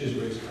that to me. She's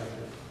raised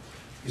Catholic.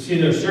 You see,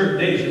 there are certain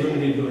days you really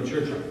need to go to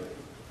church on.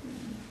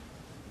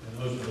 And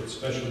those are the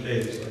special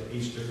days, like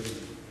Easter and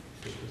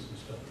Christmas and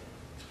stuff.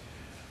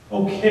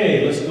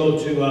 Okay, let's go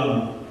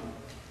to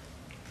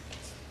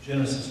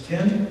Genesis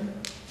 10.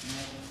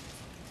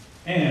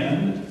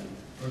 And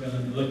we're going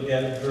to look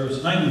at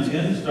verse 9 and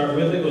 10. Start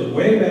with it. It goes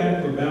way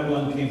back where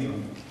Babylon came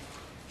from.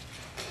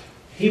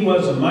 He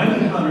was a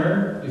mighty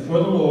hunter before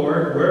the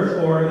Lord,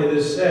 wherefore it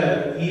is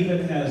said,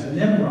 even as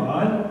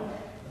Nimrod,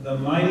 the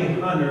mighty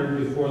hunter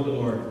before the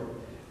Lord.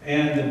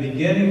 And the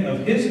beginning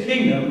of his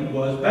kingdom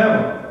was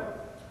Babel,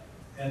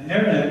 and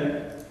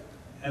Erech,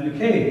 and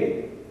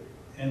Akkad,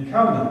 and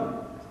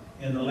Calneh,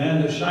 in the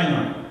land of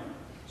Shinar.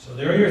 So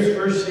there you're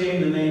first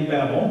seeing the name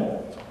Babel.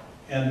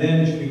 And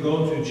then if you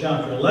go to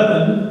chapter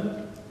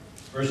 11,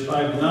 verse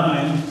 5 to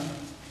 9,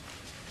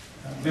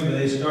 remember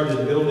they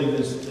started building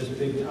this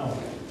big tower.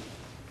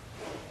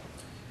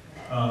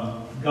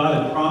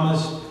 God had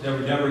promised there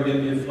would never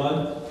again be a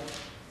flood.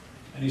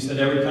 And he said,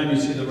 every time you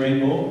see the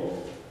rainbow,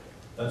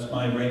 that's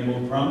my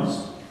rainbow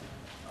promise.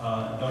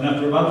 Don't have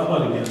to worry about a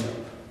flood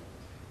again.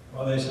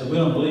 Well, they said, we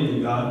don't believe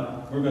you,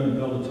 God. We're going to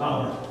build a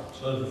tower.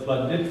 So if the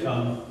flood did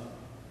come,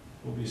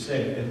 we'll be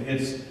saved.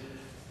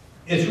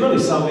 It's really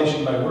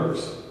salvation by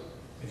works,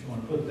 if you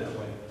want to put it that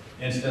way,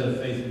 instead of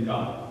faith in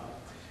God.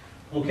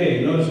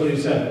 Okay, notice what he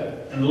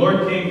said. And the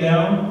Lord came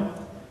down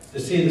to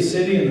see the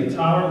city and the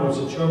tower which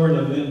the children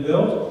of men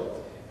built.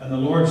 And the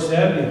Lord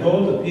said,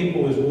 behold, the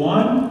people is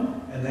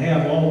one, and they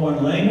have all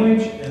one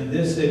language, and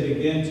this they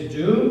begin to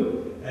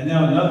do. And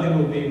now nothing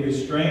will be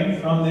restrained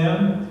from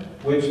them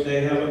which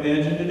they have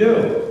imagined to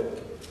do.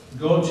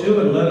 Go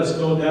to and let us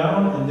go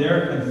down, and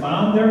there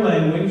confound their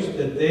language,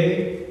 that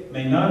they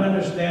may not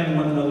understand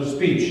one another's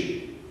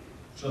speech.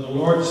 So the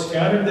Lord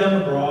scattered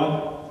them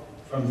abroad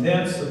from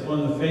thence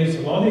upon the face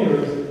of all the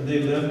earth, and they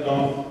left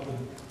off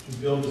to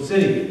build the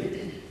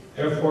city.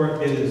 Therefore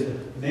the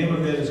name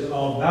of it is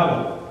called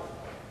Babel,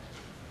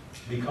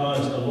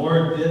 because the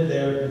Lord did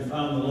there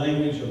confound the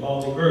language of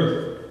all the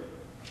earth.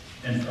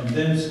 And from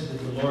thence did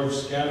the Lord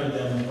scatter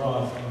them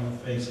abroad from the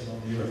face of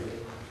all the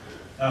earth.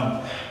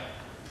 Now,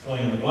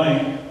 filling in the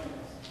blank,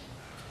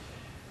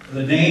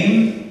 the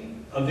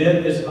name of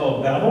it is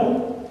called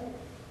Babel,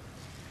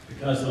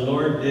 because the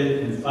Lord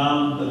did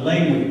confound the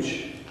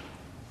language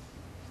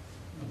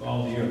of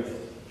all the earth.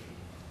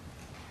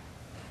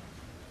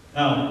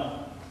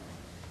 Now,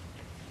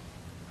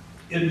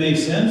 it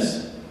makes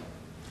sense.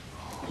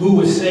 Who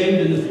was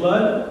saved in the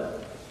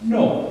flood?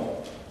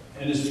 Noah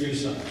and his 3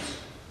 sons.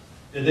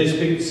 Did they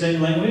speak the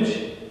same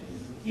language?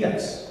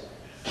 Yes.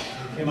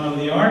 They came out of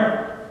the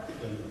ark.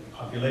 The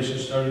population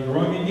started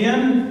growing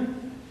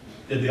again.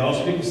 Did they all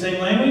speak the same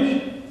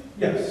language?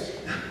 Yes.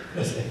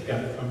 Because they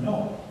got it from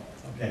Noah.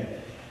 Okay.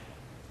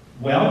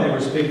 Well, they were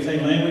speaking the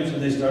same language,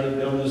 and they started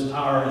building this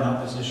tower in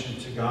opposition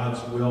to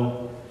God's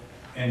will.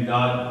 And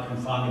God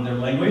confounded their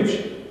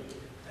language.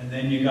 And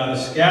then you got a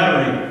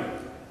scattering.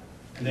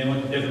 And they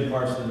went to different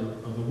parts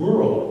of the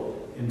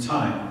world in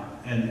time.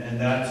 And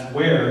that's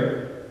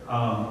where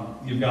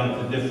you've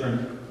got the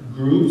different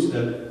groups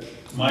that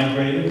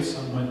migrated.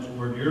 Some went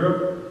toward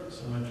Europe,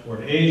 some went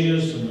toward Asia,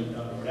 some went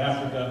toward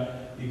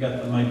Africa. You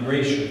got the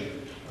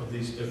migration of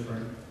these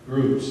different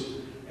groups.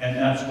 And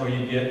that's where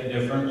you get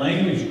different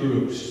language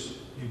groups.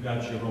 You've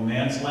got your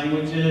Romance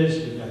languages,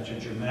 you've got your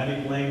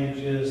Germanic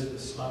languages, the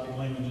Slavic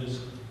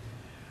languages.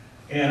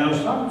 And I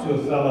was talking to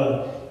a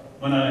fella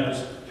when I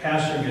was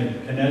pastoring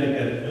in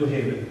Connecticut at New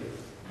Haven.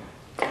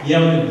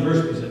 Yale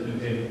University is at New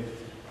Haven.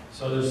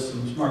 So there's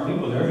some smart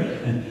people there.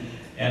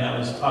 And I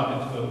was talking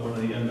to one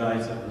of the young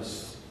guys that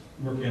was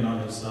working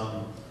on his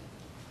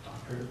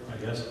doctorate,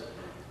 I guess,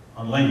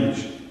 on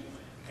language.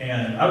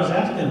 And I was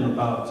asking him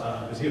about,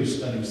 because he was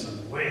studying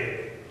some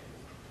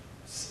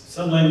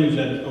language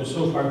that goes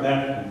so far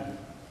back and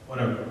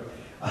whatever.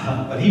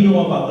 But he knew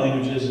all about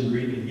languages and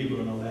Greek and Hebrew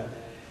and all that.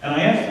 And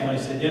I asked him, I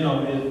said, you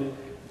know,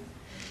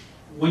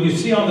 when you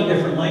see all the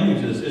different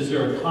languages, is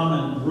there a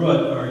common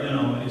root? Or, you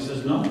know, and he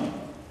says, no.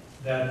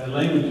 That the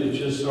language is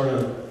just sort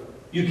of,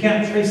 you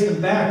can't trace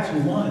them back to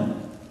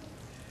one.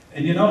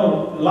 And you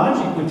know,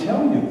 logic would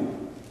tell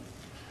you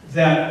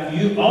that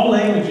all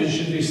languages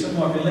should be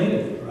somewhat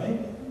related,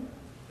 right?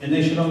 And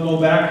they should all go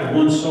back to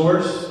one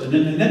source, and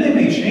then they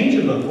may change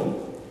a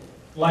little.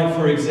 Like,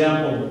 for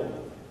example,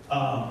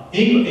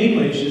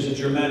 English is a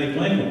Germanic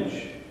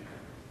language.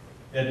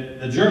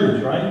 The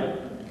Germans, right?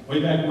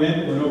 Way back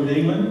when, went over to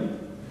England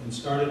and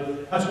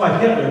started. That's why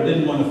Hitler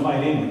didn't want to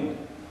fight England,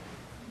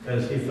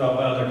 because he felt,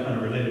 well, they're kind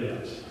of related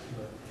to us.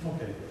 But,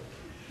 okay.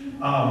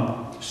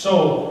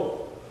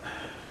 So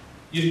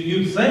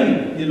you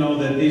think, you know,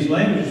 that these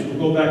languages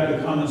will go back to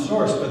a common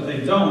source, but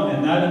they don't,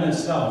 and that in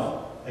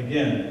itself,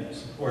 again,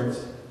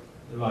 supports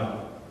the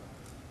Bible.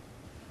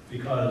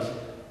 Because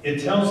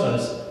it tells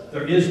us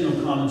there is no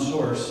common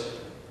source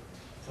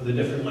for the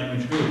different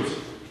language groups.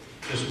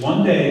 Just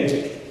one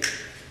day,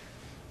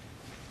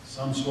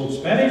 Some spoke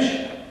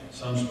Spanish,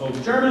 some spoke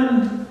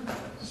German,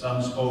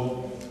 some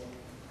spoke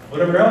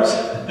whatever else.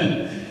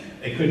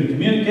 They couldn't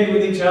communicate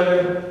with each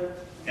other,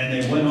 and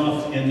they went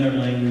off in their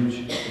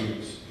language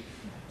groups.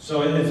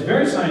 So it's a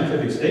very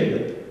scientific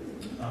statement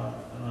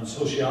on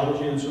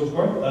sociology and so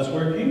forth. That's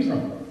where it came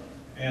from.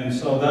 And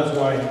so that's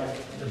why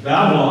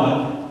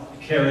Babylon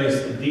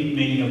carries the deep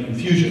meaning of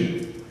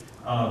confusion.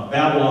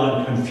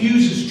 Babylon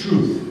confuses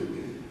truth,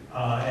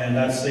 and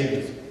that's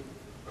Satan's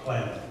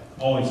plan.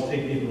 Always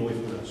take people away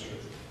from that truth.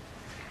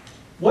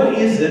 What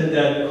is it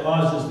that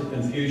causes the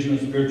confusion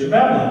of spiritual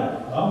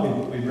Babylon?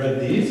 Well, we've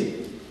read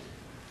these.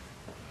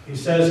 He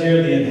says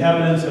here, the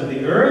inhabitants of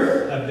the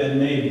earth have been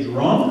made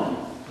drunk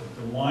with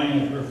the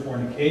wine of her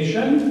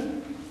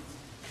fornication.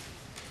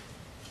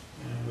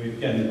 And we've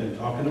again been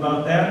talking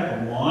about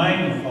that. The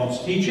wine of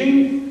false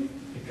teaching.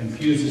 It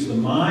confuses the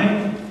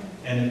mind,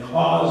 and it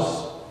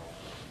caused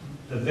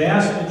the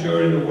vast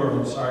majority of the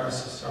world,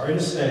 sorry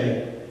to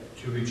say,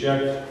 to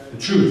reject the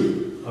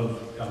truth of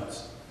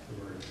God's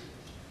word.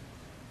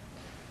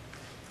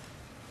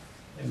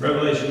 In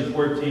Revelation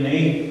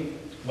 14:8,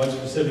 what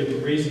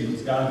specific reason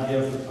does God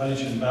give for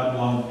punishing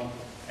Babylon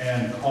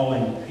and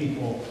calling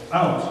people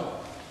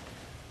out?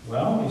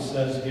 Well, he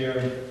says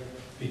here,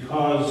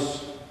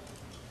 because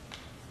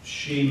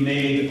she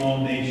made all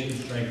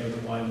nations drink of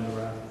the wine of the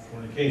wrath of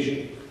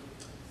fornication.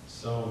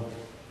 So,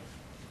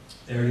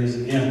 there it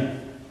is again.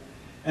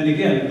 And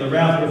again, the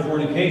wrath of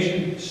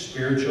fornication,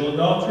 spiritual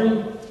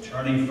adultery,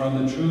 turning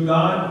from the true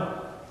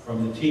God,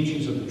 from the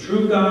teachings of the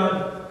true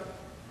God,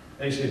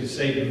 basically to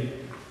Satan.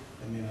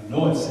 I mean, I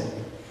know it's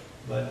Satan,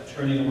 but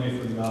turning away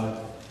from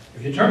God.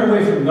 If you turn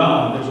away from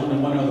God, there's only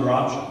one other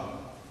option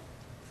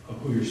of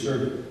who you're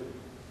serving,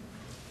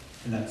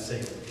 and that's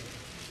Satan.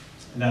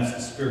 And that's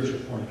the spiritual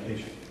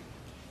fornication.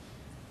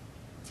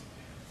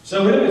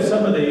 So we look at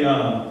some of the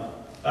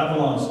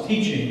Babylon's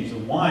teachings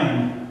of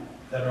wine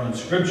that are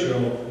unscriptural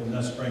and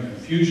thus bring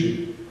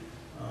confusion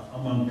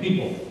among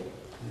people.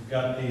 We've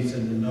got these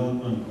in the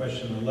note on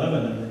question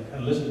 11, and they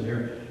kind of listed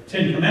here.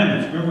 10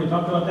 Commandments. Remember we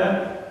talked about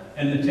that?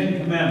 And the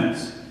 10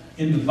 Commandments.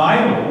 In the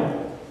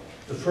Bible,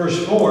 the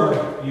first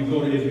 4, if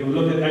you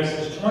look at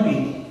Exodus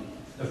 20,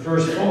 the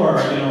first 4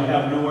 are,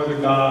 have no other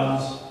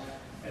gods,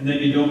 and then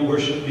you don't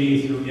worship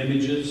me through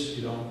images.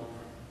 You don't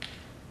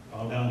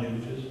bow down to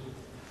images.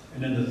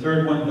 And then the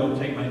third one, don't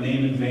take my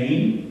name in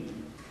vain.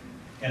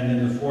 And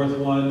then the fourth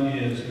one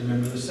is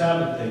remember the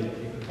Sabbath day to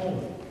keep it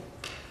holy.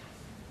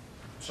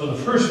 So the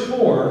first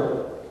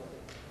 4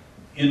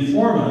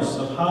 inform us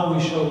of how we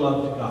show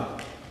love to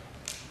God,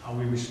 how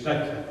we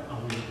respect Him, how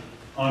we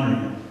honor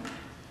Him.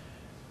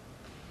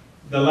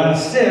 The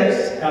last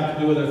 6 have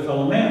to do with our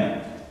fellow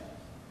man.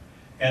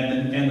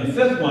 And the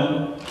 5th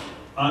one,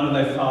 honor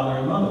thy father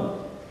and mother.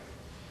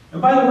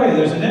 And by the way,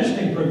 there's an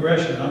interesting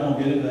progression. I won't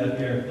get into that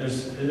here.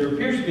 There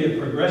appears to be a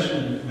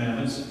progression in the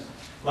commandments.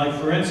 Like,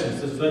 for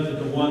instance, let's look at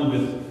the one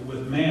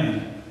with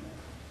man.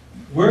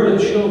 Where do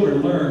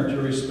children learn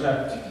to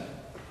respect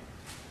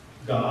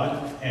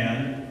God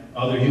and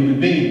other human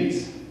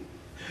beings?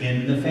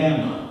 In the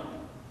family.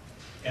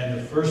 And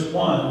the first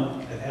one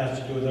that has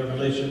to do with our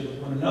relationship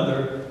with one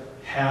another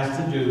has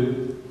to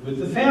do with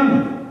the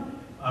family.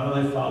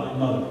 Honor thy father and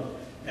mother.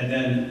 And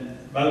then,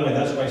 by the way,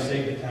 that's why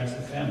Satan attacks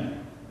the family.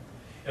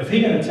 If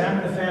he can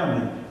attack the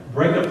family,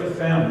 break up the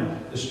family,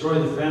 destroy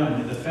the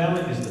family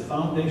is the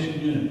foundation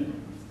unit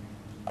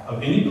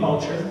of any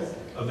culture,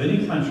 of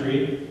any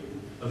country,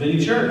 of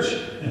any church.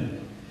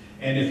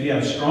 And if you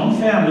have strong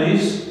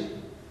families,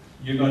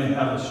 you're going to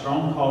have a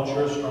strong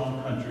culture, a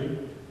strong country.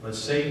 But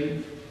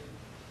Satan,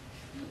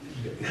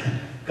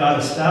 God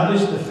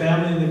established the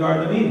family in the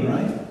Garden of Eden,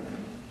 right?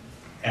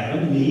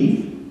 Adam and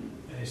Eve,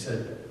 and he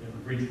said,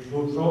 breed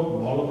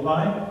fruitful,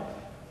 multiply.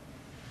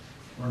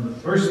 One of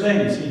the first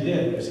things he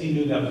did was he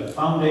knew that was the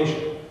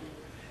foundation.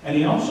 And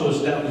he also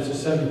established the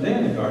 7th day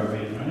in the Garden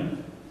of Eden,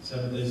 right?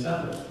 7th-day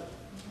Sabbath.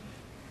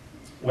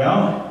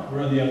 Well,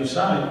 we're on the other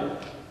side,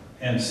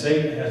 and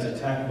Satan has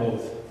attacked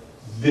both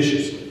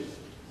viciously.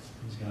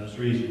 He's got his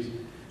reasons.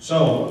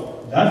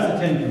 So, that's the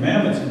 10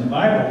 Commandments in the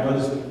Bible.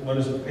 What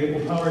has the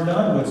papal power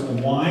done? What's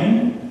the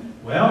wine?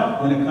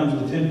 Well, when it comes to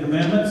the 10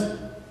 Commandments,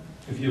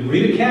 if you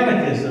read a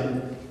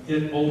catechism,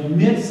 it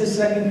omits the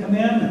 2nd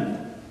commandment,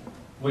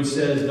 which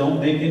says, don't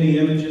make any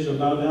images or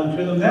bow down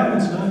to them. That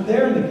one's not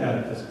there in the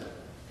catechism.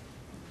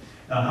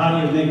 Now, how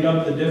do you make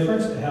up the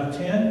difference to have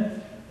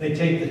 10? They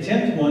take the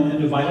 10th one and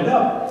divide it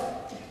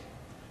up.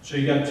 So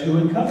you got 2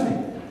 in company.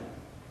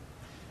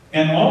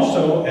 And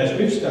also, as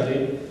we've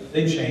studied,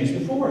 they changed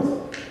the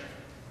 4th.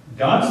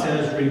 God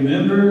says,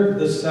 remember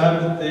the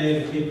Sabbath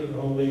day to keep it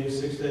holy,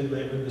 6 days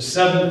later. The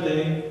 7th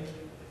day,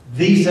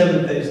 the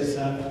 7th day is the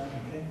Sabbath.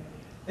 Okay?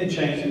 They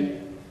changed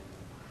it,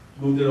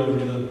 moved it over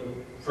to the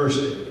first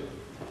day.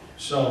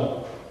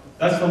 So,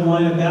 that's the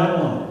line of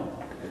Babylon.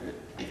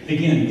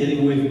 Again,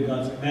 getting away from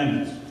God's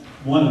commandments.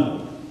 One of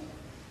them.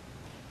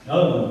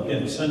 Another one,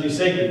 again, Sunday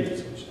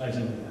sacredness, which ties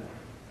into that.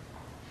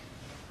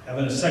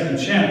 Having a second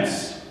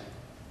chance.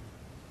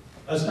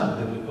 That's not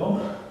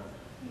biblical.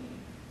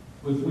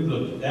 We've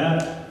looked at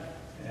that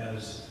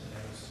as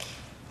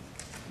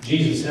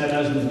Jesus said,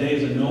 as in the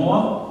days of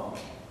Noah,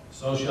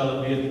 so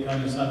shall it be at the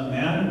coming of the Son of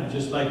Man. And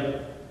just like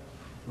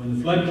when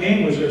the flood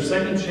came, was there a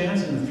second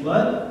chance in the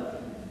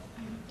flood?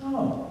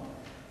 No.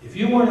 If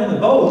you weren't in the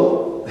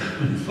boat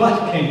when the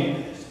flood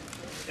came,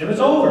 it was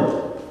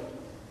over.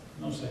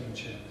 No second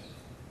chance.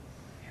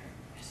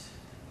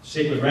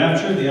 Sacred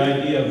rapture, the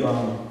idea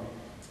of,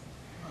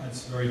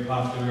 it's very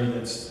popular,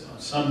 that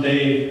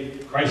someday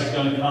Christ is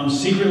going to come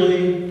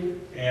secretly,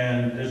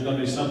 and there's going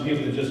to be some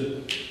people that just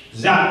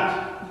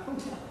zapped,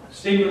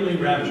 secretly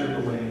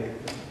raptured away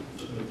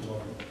to the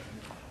Lord.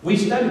 We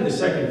studied the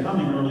second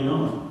coming early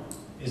on.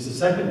 Is the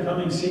second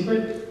coming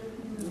secret?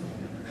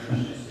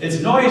 It's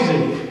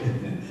noisy.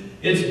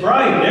 It's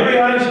bright. Every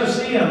eye shall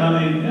see him.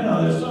 I mean,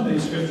 there's so many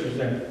scriptures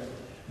there.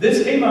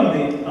 This came out of the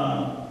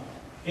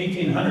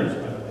 1800s,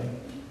 by the way.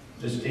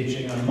 This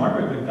teaching on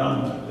Margaret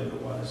MacDonald, I believe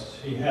it was.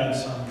 She had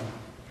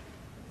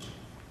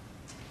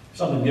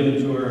something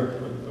given to her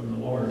from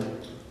the Lord.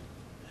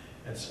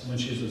 That's when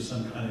she was in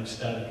some kind of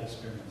ecstatic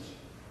experience.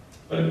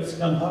 But it's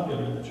become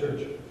popular in the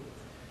church.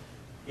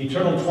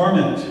 Eternal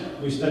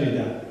torment, we studied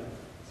that.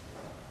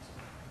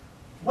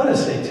 What a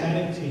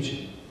satanic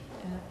teaching.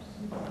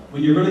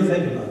 When you really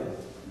think about it.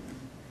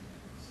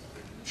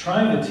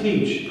 Trying to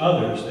teach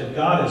others that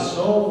God is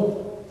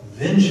so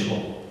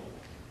vengeful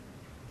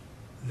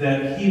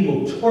that he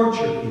will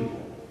torture people.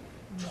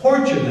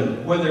 Torture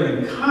them, whether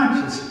in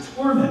conscious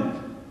torment.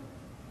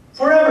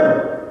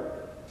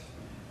 Forever.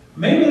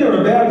 Maybe they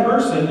were a bad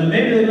person, and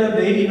maybe they lived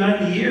 80,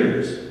 90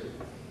 years.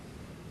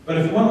 But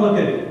if you want to look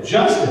at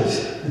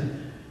justice,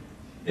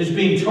 is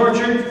being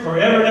tortured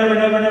forever, never,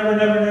 never, never,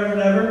 never, never,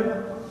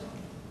 never,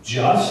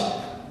 just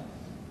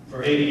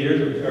for 80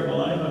 years of a terrible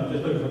life. I'm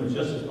just looking from a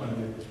justice point of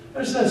view.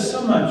 But it says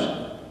so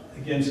much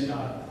against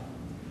God.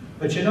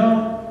 But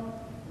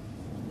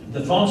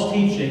the false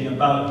teaching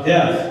about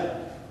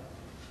death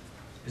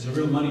is a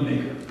real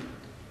moneymaker.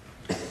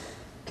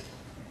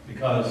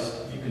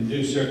 Because you can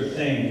do certain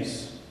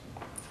things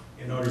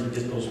in order to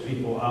get those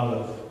people out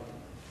of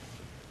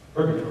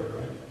purgatory,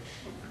 right?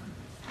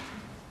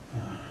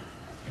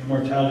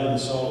 Immortality of the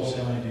soul,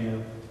 same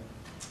idea.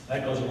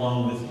 That goes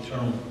along with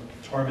eternal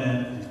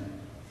torment and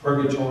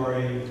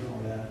purgatory and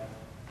all that.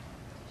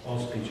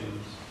 False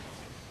teachings.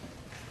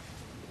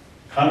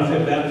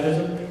 Counterfeit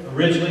baptism.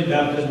 Originally,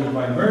 baptism was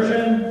by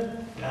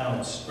immersion. Now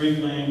it's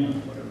sprinkling or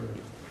whatever.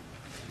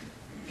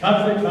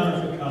 Counterfeit,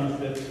 counterfeit,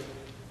 counterfeit.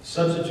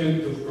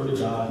 Substitute the word of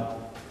God.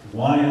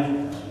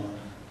 Wine.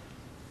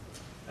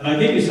 And I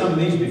gave you some of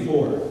these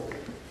before.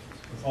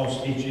 The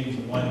false teachings,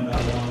 the wine of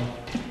Babylon.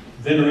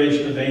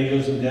 Veneration of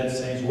angels and dead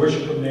saints.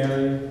 Worship of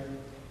Mary.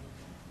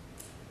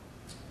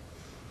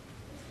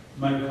 You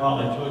might recall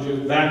I told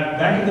you,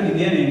 back in the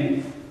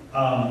beginning,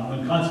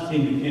 when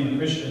Constantine became a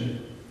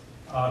Christian,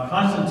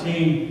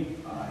 Constantine,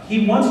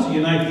 he wants to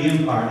unite the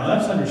empire. Now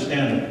that's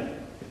understandable.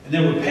 And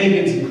there were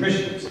pagans and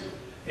Christians.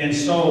 And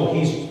so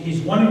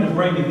he's wanting to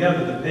bring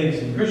together the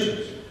pagans and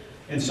Christians.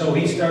 And so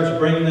he starts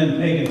bringing in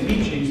pagan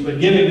teachings, but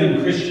giving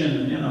them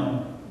Christian,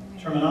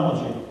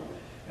 terminology.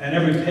 And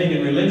every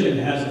pagan religion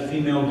has a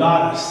female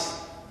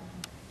goddess.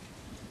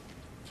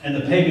 And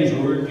the pagans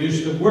were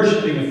used to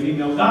worshiping a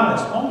female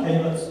goddess.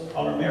 Okay, let's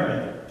call her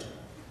Mary.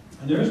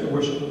 And there is the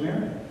worship of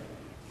Mary.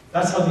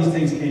 That's how these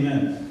things came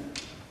in.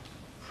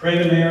 Pray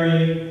to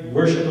Mary,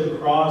 worship of the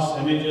cross,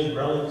 images,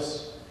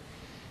 relics.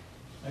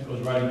 That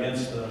goes right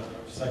against the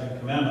second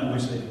commandment,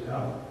 which they took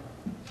out.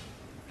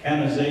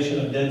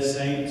 Canonization of dead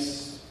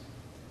saints.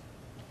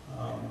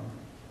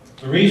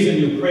 The reason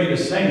you pray to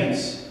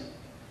saints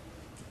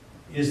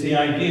is the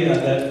idea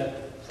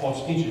that,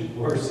 false teaching of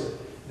course,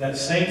 that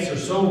saints are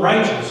so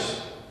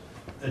righteous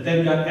that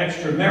they've got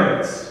extra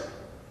merits.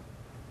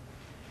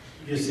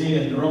 You see,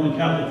 in the Roman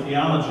Catholic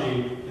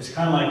theology, it's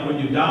kind of like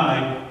when you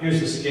die, here's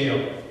the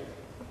scale.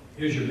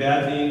 Here's your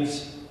bad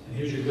deeds, and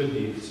here's your good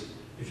deeds.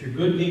 If your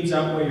good deeds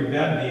outweigh your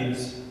bad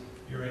deeds,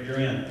 you're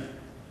in.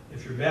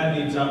 If your bad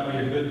deeds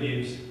outweigh your good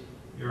deeds,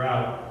 you're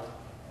out.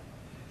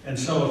 And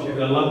so if you've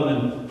got a loved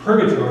one in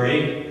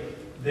purgatory,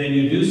 then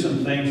you do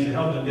some things to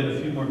help them get a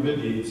few more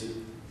good deeds.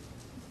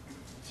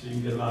 So you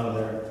can get them out of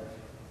there.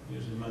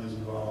 Usually money's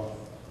involved.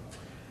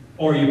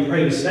 Or you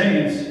pray to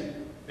saints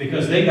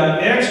because they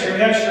got extra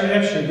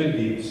good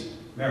deeds,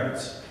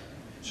 merits.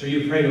 So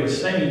you pray to a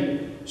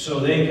saint so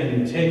they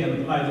can take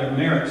and apply their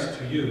merits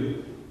to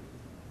you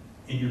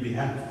in your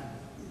behalf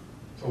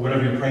for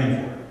whatever you're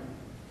praying for.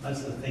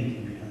 That's the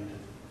thinking behind it.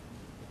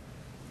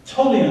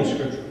 Totally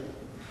unscriptural.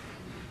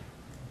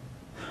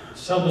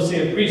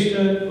 Celibacy of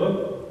priesthood,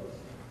 look,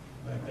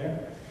 back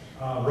there.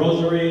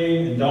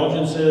 Rosary,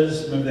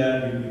 indulgences, remember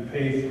that, you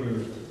pay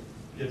for,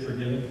 get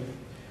forgiven.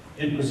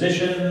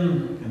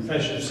 Inquisition,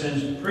 confession of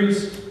sins to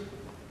priests.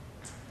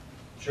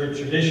 Church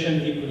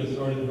tradition, equal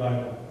authority of the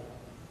Bible.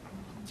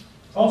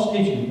 False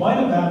teaching,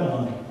 wine of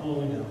Babylon, all the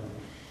way down.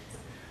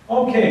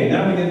 Okay,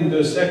 now we get into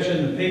a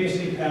section, the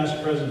papacy,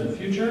 past, present, and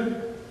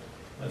future.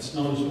 Let's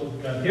notice what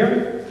we've got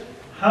here.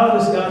 How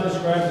does God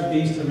describe the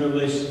beast in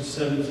Revelation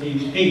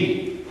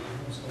 17:8?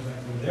 Let's go back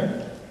over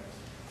there.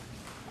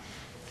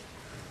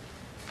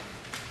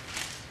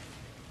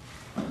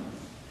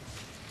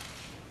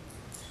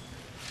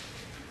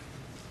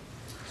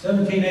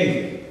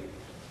 17:8.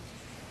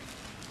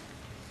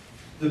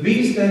 The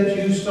beast that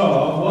you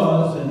saw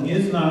was and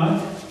is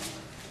not,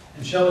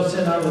 and shall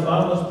ascend out of the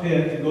bottomless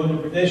pit and go into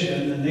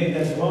perdition, and they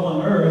that dwell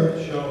on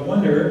earth shall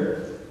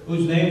wonder,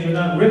 whose names are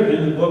not written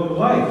in the book of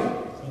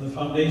life from the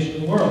foundation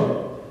of the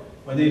world,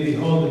 when they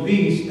behold the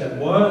beast that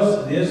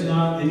was and is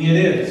not and yet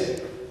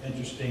is.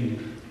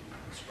 Interesting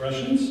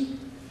expressions.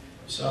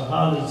 So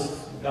how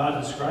does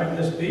God describe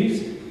this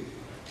beast?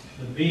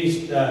 The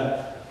beast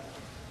that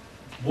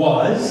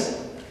was,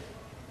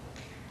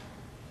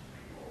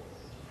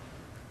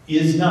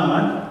 is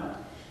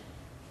not,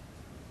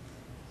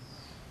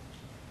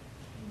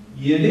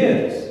 yet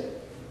is.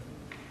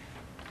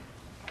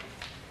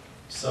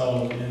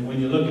 So, and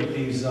when you look at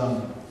these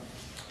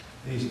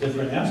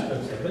different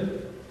aspects of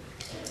it,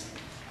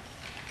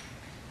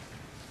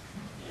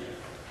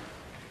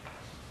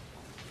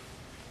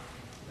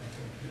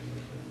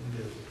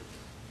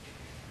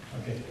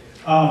 okay.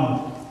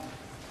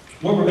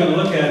 What we're going to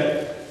look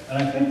at, and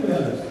I think we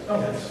have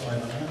a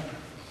slide on that.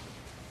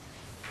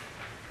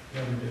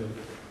 Yeah, we do.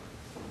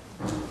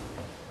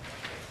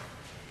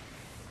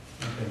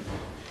 Okay.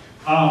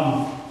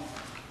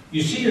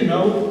 You see your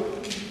note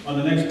on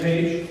the next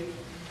page,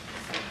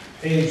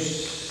 page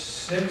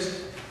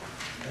 6,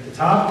 at the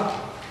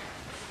top.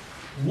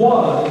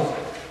 Was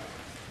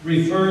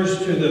refers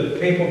to the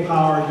papal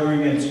power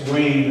during its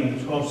reign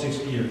of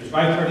 1260 years,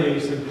 538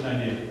 to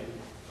 1798.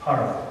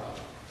 Powerful.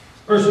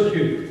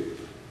 Persecuted.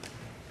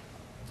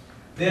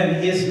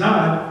 Then is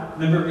not,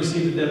 remember,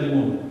 received a deadly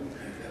wound.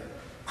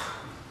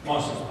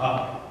 Lost its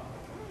power.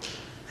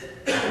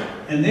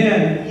 And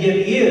then it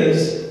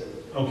is,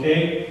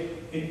 okay,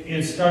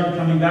 it started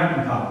coming back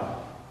in power.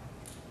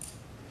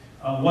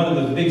 One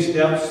of the big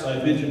steps I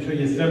mentioned to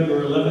you,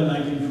 February 11,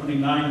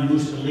 1929,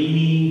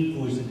 Mussolini,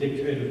 who was the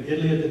dictator of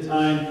Italy at the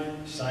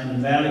time, signed the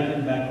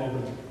Vatican back over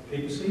to the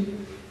papacy.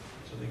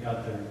 So they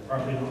got their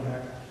property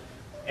back.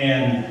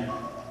 And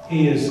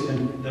he is,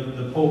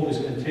 the Pope is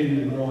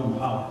continuing to grow in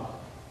power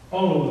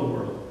all over the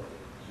world.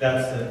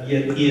 That's the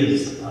yet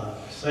is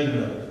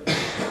segment of it.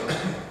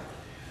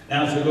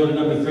 Now, as we go to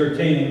number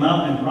 13, a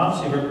mountain in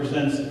prophecy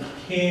represents a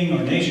king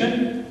or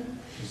nation.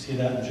 You see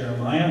that in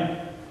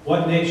Jeremiah.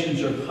 What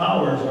nations or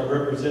powers are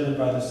represented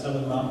by the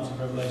 7 mountains of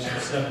Revelation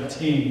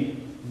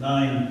 17,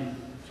 9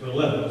 to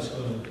 11. Let's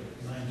go to 9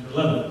 to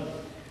 11.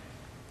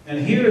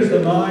 And here is the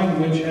mind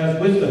which has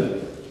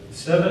wisdom. The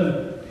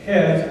 7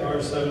 heads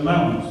are 7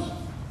 mountains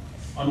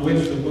on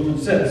which the woman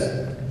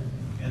sits.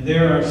 And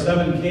there are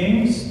 7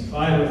 kings,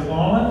 5 have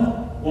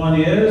fallen,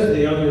 1 is,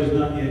 the other is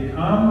not yet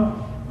come.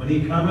 When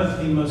he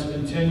cometh, he must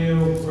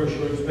continue for a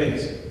short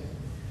space.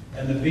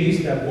 And the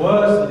beast that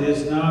was, and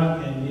is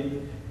not,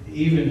 and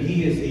even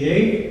he is the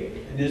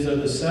 8th, and is of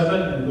the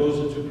 7, and goes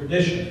into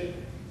perdition.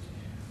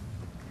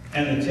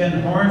 And the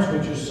 10 horns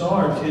which you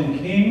saw are 10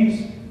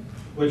 kings,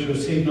 which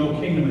receive no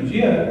kingdom as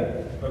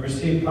yet, but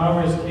receive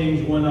power as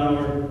kings 1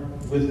 hour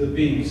with the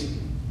beast.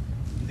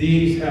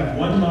 These have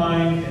one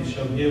mind, and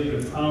shall give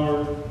their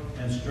power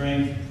and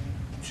strength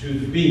to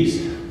the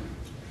beast.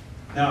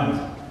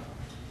 Now,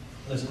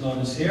 let's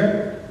notice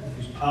here,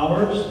 these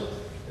powers,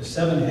 the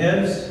 7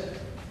 heads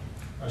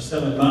are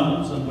 7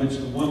 mountains on which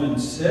the woman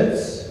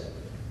sits,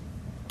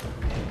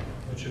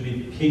 which would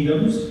be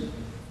kingdoms.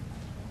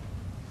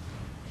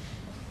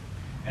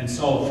 And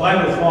so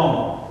 5 have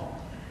fallen.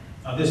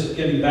 Now this is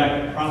getting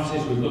back to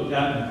prophecies we've looked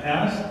at in the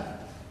past.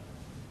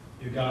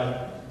 You've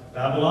got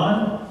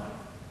Babylon,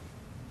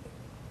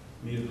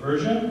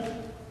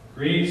 Medo-Persia,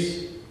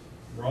 Greece,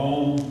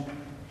 Rome,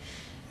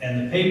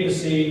 and the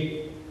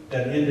papacy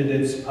that ended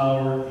its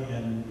power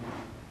in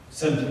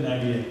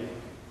 1798.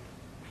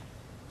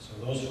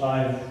 So those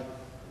 5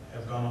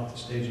 have gone off the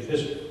stage of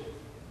history.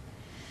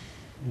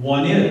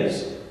 1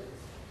 is.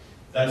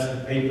 That's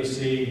the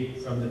papacy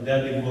from the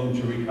deadly wound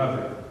to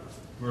recovery.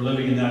 We're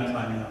living in that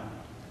time now.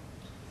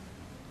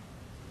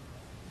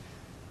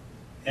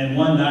 And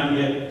 1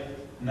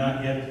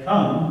 not yet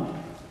come,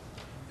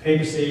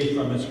 papacy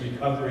from its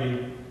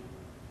recovery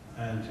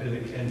and to the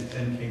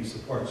 10 kings'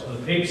 support. So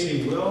the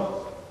papacy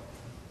will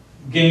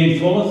gain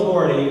full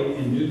authority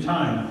in due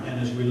time. And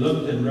as we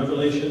looked in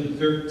Revelation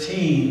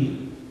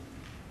 13,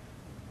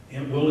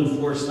 it will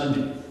enforce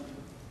Sunday.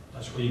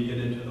 That's where you get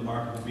into the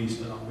mark of the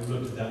beast and all. We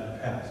looked at that in the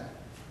past.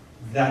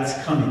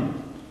 That's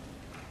coming.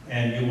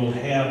 And you will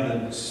have the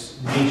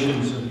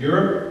nations of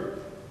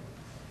Europe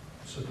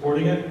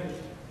supporting it.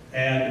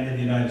 And in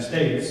the United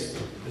States,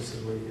 this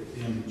is where you get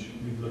the image.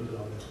 We've looked at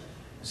all this.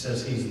 It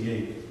says he's the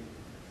 8th.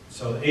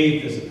 So the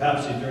 8th is the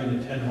papacy during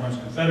the 10 Horns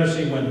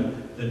Confederacy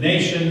when the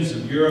nations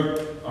of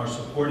Europe are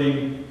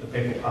supporting the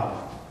papal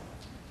power.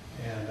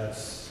 And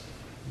that's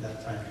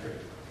that time period.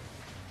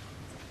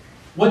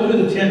 What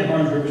do the 10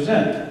 horns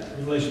represent?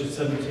 Revelation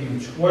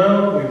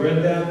 17:12, we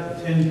read that.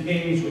 The 10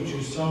 kings which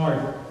you saw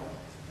are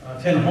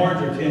 10 horns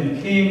are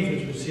 10 kings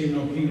which receive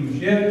no kingdoms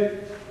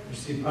yet,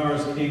 receive power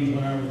as kings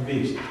 1 hour with the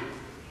beast.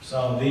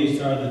 So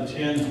these are the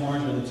 10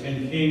 horns or the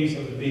 10 kings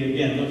that would be,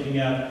 again, looking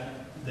at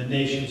the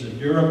nations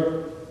of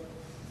Europe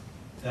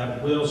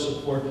that will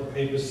support the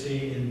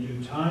papacy in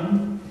due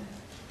time.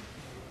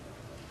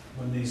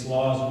 when these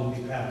laws will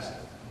be passed.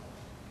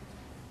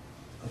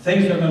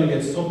 Things are going to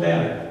get so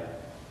bad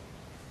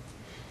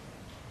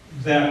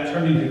that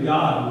turning to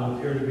God will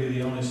appear to be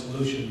the only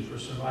solution for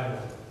survival.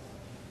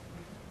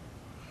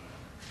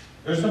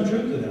 There's some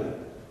truth to that.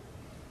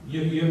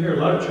 You hear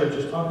a lot of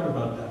churches talking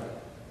about that.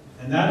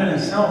 And that in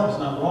itself is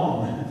not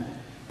wrong.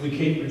 We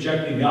keep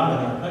rejecting God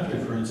in our country,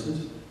 for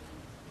instance.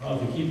 Well,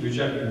 if you keep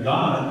rejecting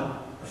God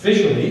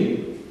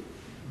officially,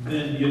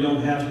 then you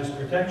don't have His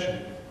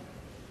protection.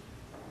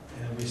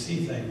 And we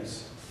see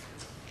things.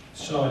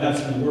 So, and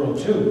that's in the world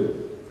too.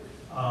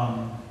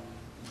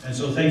 And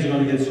so things are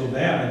going to get so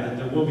bad that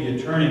there will be a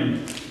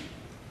turning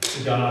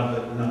to God,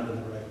 but not in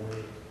the right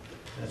way.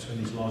 That's when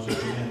these laws will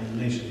come in, and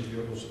the nations of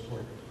Europe will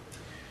support.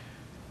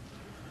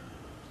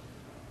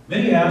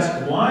 Many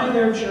ask why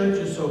their church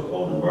is so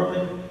cold and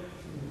worldly.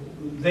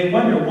 They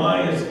wonder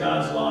why is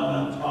God's law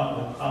not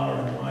taught with power,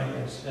 and why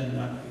is sin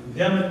not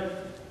condemned?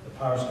 The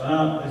power's gone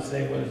out. They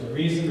say, what is the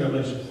reason?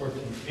 Revelation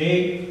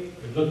 14:8.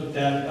 We've looked at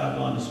that.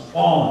 Babylon is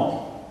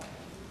fallen.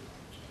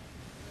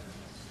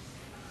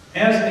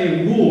 As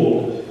a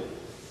rule,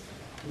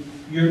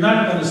 you're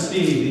not going to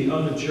see the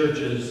other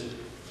churches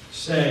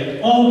say,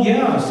 oh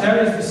yeah,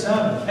 Saturday's the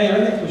Sabbath. Hey,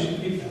 I think we should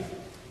keep that.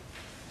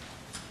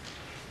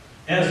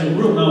 As a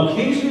rule. Now,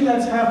 occasionally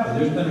that's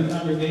happened. There's been a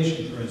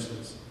congregation, for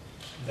instance,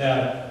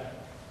 that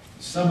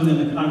someone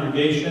in the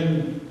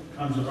congregation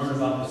comes to learn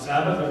about the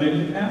Sabbath, or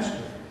maybe the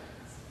pastor.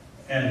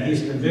 And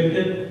he's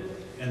convicted,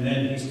 and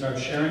then he starts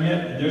sharing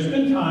it. And there's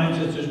been times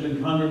that there's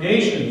been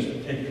congregations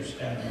that take their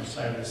stand on the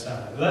side of the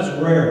Sabbath. But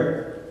that's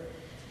rare.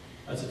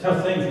 That's a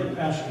tough thing for a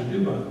pastor to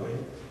do, by the way.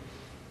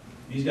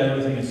 He's got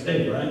everything at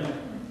stake, right?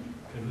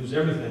 Could lose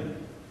everything.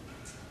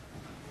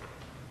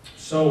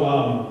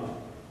 So,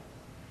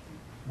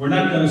 we're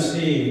not going to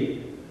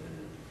see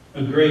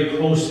a great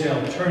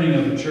wholesale turning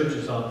of the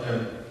churches out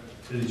there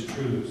to these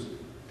truths.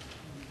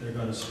 They're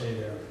going to stay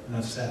there, and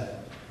that's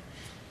sad.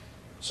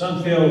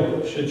 Some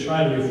feel should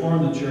try to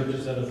reform the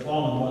churches that have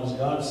fallen. What does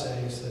God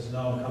say? He says,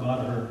 no, come out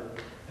of her.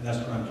 And that's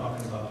what I'm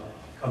talking about.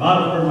 Come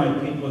out of her,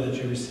 my people, that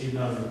you received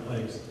out of her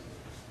place.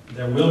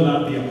 There will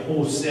not be a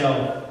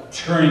wholesale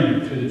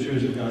turning to the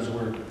truths of God's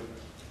Word.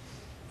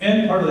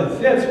 And part of that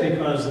fits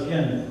because,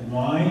 again,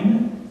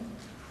 wine,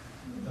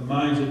 the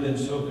minds have been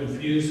so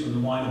confused from the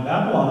wine of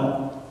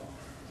Babylon,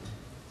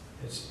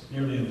 it's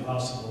nearly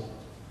impossible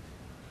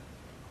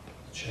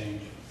to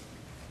change.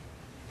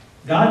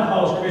 God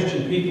calls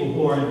Christian people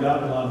who are in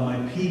Babylon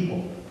my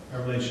people,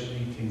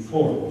 Revelation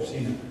 18:4. We've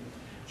seen it.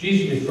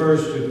 Jesus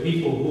refers to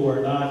people who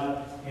are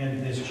not in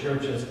His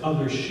church as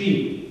other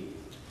sheep.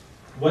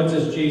 What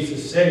does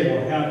Jesus say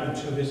will happen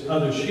to His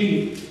other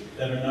sheep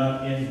that are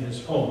not in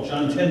His fold?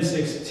 John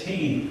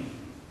 10:16.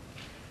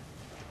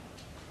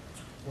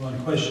 We're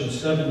on question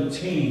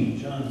 17,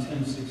 John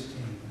 10:16.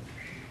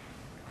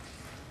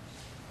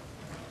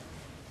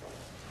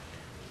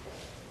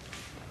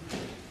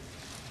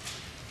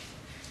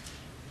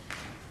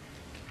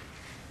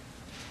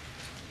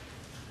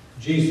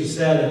 Jesus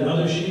said, and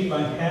other sheep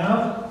I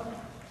have,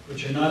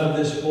 which are not of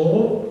this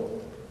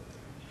fold,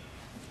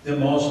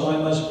 them also I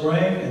must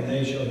bring, and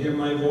they shall hear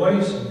my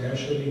voice, and there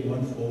shall be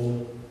one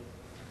fold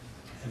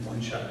and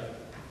one shepherd.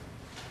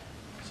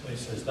 So he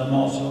says, them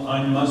also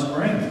I must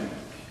bring.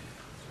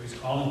 So he's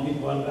calling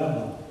people out of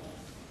Babylon.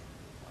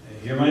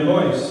 They hear my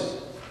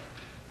voice.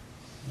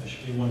 There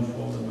shall be one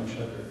fold and one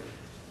shepherd.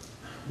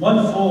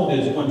 One fold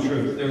is one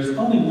truth. There is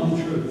only one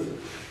truth.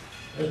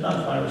 There's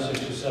not 5 or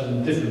 6 or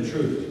 7 different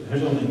truths.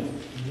 There's only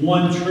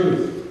one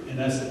truth, and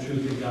that's the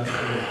truth of God's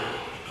Word.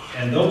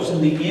 And those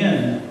in the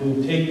end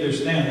who take their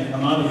stand and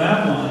come out of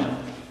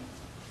Babylon,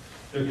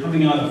 they're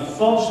coming out of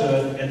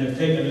falsehood, and they're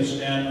taking a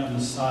stand on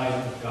the side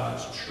of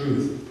God's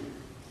truth.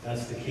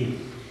 That's the key.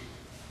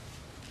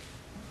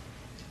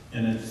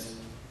 And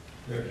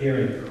they're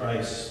hearing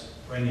Christ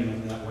bringing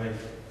them that way.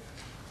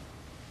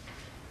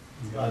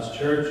 In God's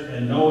church,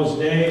 in Noah's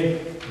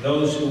day,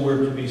 those who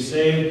were to be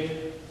saved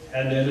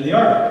had to enter the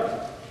ark.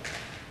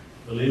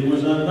 Believing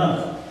was not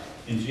enough.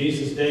 In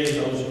Jesus' day,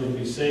 those who were to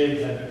be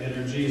saved had to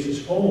enter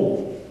Jesus'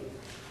 fold.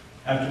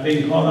 After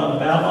being called out of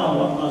Babylon,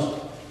 what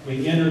must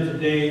we enter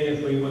today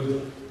if we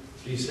would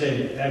be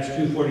saved? Acts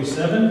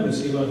 2:47, we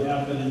see what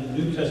happened in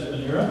the New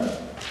Testament era.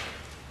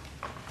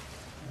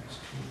 Acts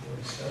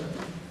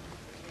 2:47.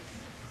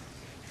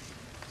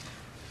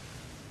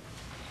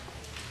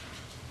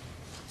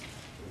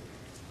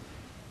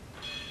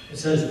 It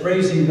says,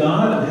 praising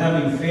God and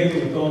having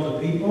favor with all the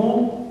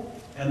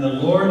people, and the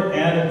Lord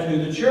added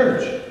to the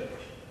church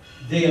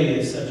daily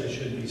as such as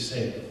should be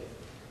saved.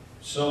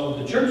 So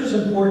the church is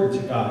important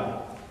to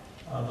God.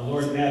 The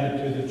Lord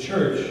added to the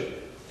church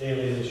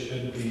daily as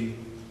should be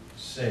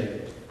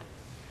saved.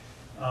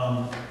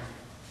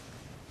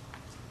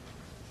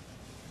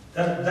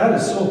 That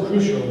is so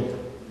crucial.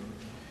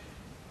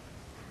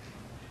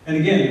 And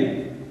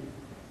again,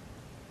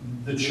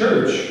 the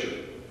church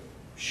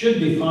should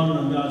be founded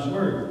on God's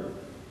Word.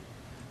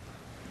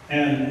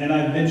 And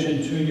I've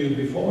mentioned to you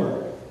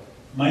before,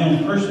 my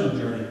own personal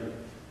journey.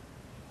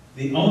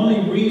 The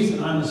only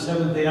reason I'm a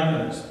Seventh-day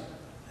Adventist,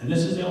 And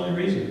this is the only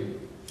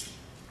reason.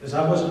 Because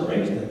I wasn't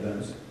raised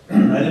Adventist. I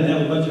didn't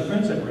have a bunch of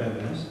friends that were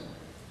Adventists.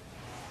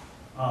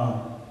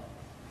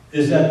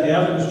 Is that the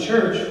Adventist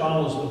church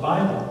follows the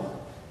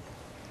Bible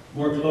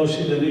more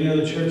closely than any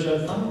other church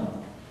I've found.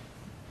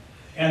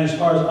 And as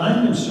far as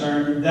I'm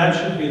concerned, that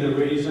should be the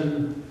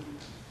reason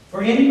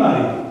for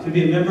anybody to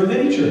be a member of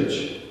any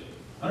church.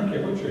 I don't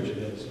care what church it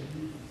is.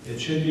 It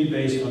should be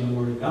based on the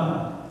Word of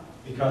God.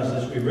 Because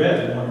as we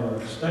read in one of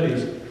our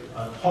studies,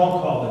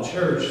 Paul called the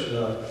church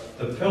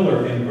the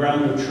pillar and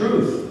ground of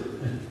truth.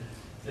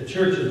 The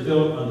church is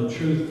built on the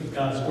truth of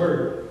God's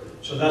Word.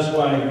 So that's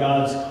why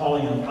God's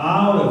calling them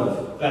out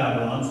of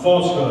Babylon,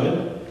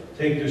 falsehood,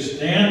 take their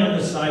stand on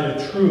the side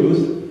of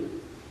truth,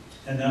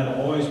 and that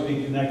will always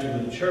be connected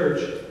with the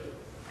church.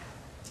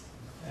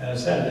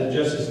 As I said, it's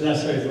just as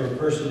necessary for a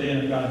person to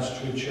enter God's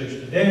true church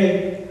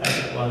today as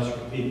it was for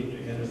people to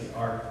enter the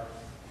ark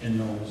in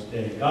Noah's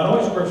day. God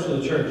always works for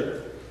the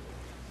church.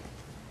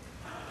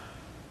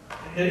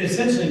 It's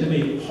interesting to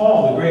me,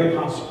 Paul, the great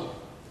apostle,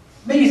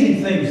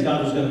 amazing things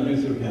God was going to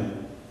do through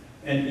him.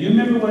 And you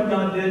remember what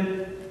God did?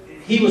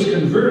 He was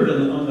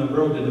converted on the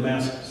road to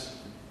Damascus.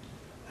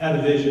 Had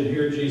a vision,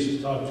 heard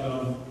Jesus talk to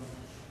him.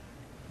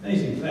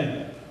 Amazing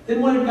thing.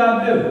 Then what did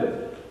God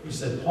do? He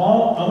said,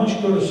 Paul, I want you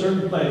to go to a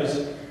certain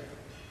place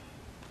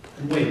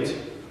and wait.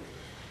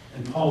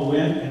 And Paul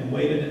went and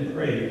waited and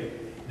prayed.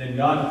 Then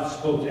God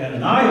spoke to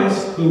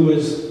Ananias, who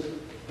was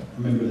a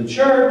member of the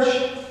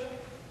church,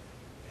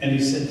 and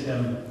he sent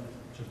him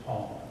to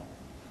Paul.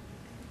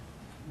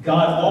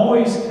 God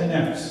always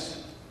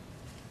connects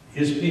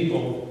his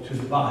people to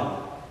the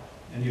Bible.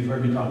 And you've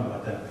heard me talk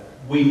about that.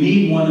 We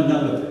need one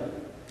another.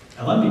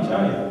 And let me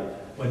tell you,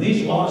 when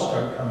these laws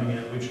start coming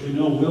in, which we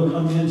know will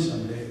come in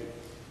someday,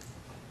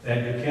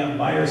 that you can't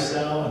buy or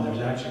sell, and there's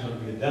actually going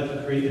to be a death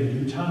decree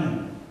in due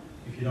time.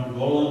 If you don't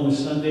go along with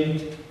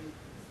Sunday,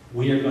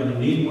 we are going to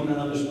need one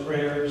another's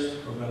prayers.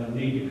 We're going to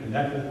need to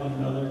connect with one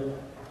another.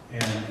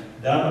 And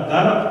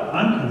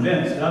I'm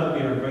convinced that'll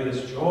be our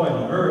greatest joy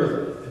on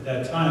earth at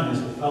that time,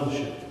 is the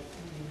fellowship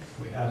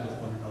we have with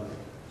one another.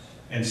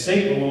 And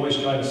Satan will always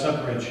try to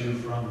separate you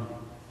from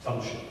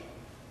fellowship.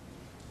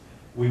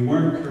 We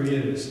weren't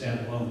created to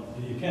stand alone.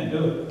 You can't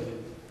do it.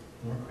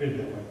 We weren't created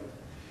that way.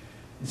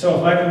 And so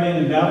if I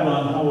remain in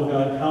Babylon, how will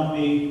God count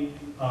me?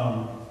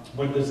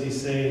 What does he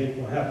say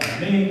will happen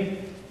to me?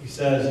 He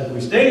says, if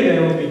we stay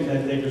there, we'll be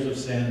takers of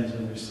sins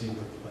and receive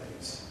of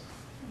plagues.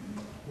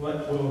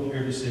 What will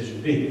your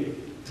decision be?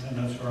 And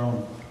that's our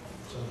own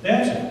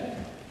answer.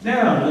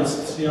 Now, let's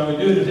see how we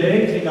do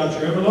today. Take out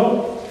your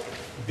envelope.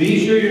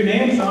 Be sure your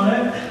name's on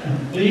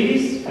it,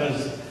 please,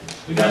 because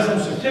we got some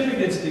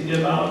certificates to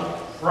give out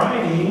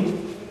Friday,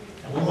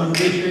 and we want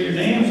to be sure your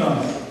name's on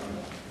it.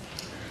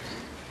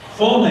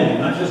 Full name,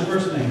 not just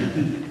first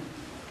name.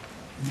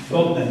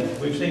 Both names.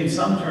 We've seen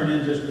some turn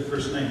in just the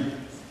first name.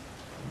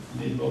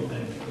 You need both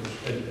names.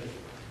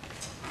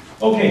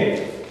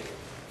 Okay.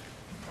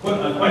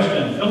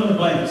 Question. Fill in the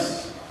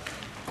blanks.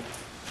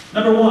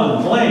 Number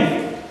one,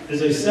 blank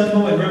is a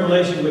symbol in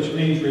Revelation which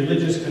means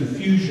religious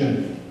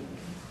confusion.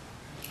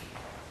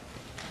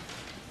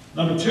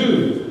 Number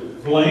two,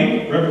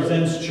 blank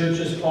represents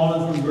churches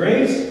fallen from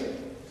grace,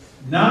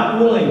 not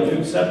willing to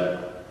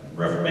accept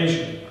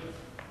Reformation.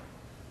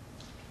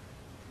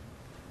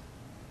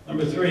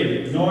 Number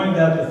three, knowing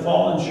that the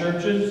fallen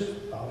churches,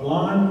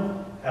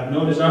 Babylon, have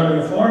no desire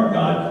to reform,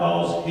 God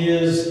calls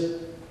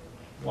his,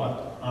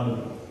 what? Out of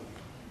them.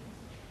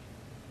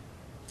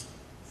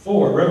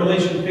 4,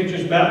 Revelation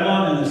pictures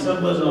Babylon in the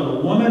symbolism of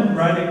a woman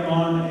riding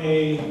on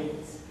a,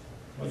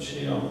 what's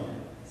she on?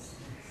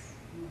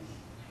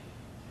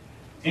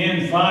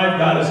 And 5,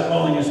 God is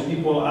calling his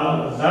people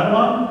out of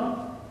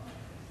Babylon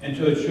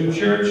into a true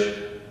church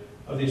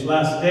of these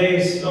last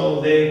days so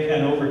they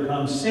can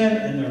overcome sin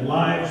in their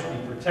lives,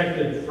 be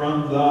protected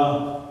from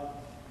the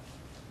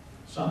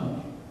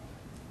Son,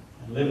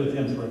 and live with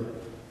him forever.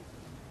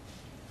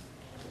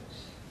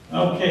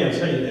 Okay, I'll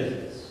tell you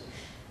this.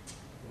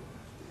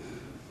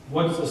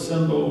 What's the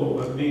symbol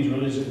that means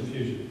religious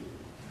confusion?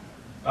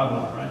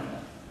 Babylon, right?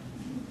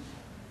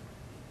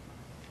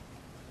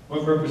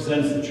 What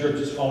represents the church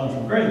that's fallen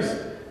from grace?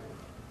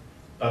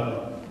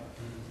 Babylon.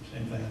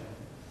 Same thing.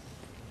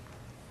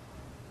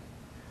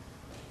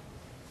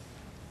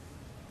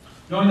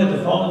 Knowing that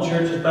the fallen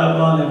churches,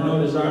 Babylon, have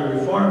no desire to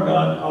reform,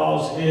 God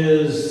calls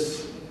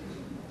his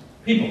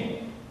people.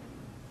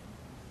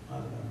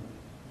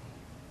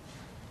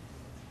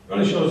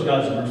 Really shows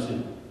God's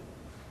mercy.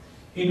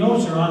 He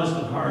knows they're honest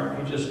in heart.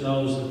 He just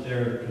knows that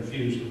they're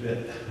confused a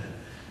bit.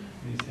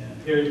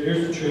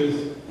 Here's the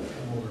truth.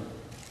 Come over.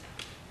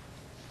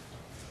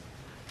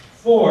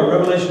 4,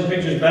 Revelation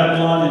pictures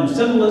Babylon in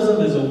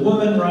symbolism as a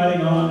woman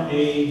riding on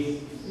a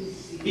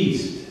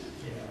beast.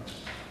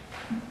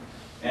 Yeah.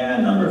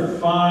 And number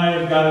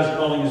 5, God is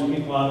calling his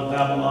people out of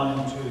Babylon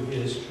into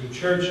his true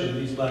church in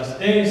these last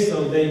days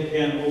so they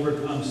can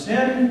overcome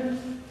sin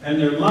and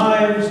their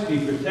lives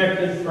be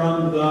protected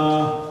from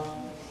the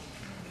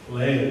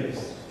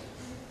plagues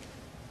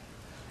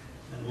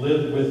and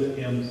live with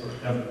him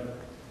forever.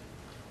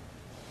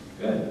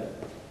 Good.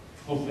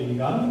 Hopefully you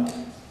got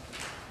them.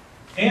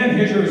 And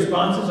here's your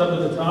responses up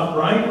at the top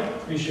right.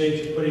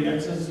 Appreciate you putting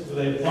X's where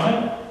they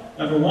apply.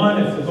 Number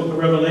 1, if the book of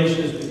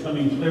Revelation is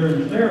becoming clearer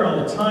and clearer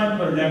all the time,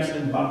 put an X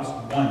in box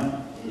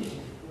 1.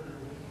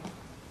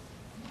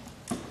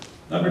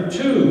 Number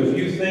 2,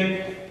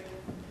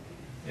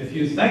 if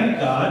you thank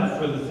God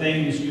for the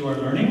things you are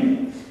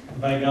learning,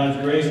 and by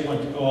God's grace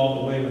want to go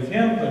all the way with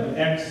Him, put an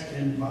X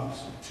in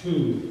box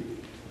 2.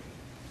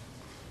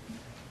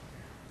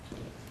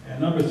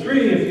 And number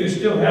 3, if you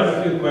still have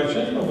a few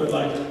questions or would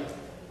like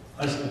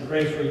us to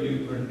pray for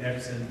you, put an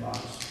X in box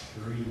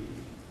 3.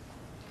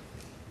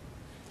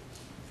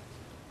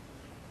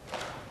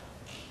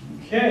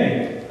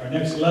 Okay, our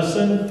next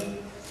lesson,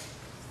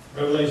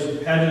 Revelation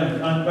Pageant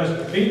of Conquest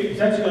and Defeat. It's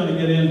actually going to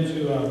get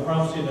into a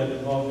prophecy that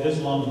involves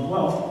Islam as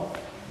well.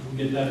 We'll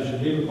get that as you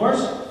leave, of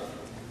course.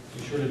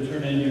 Be sure to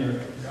turn in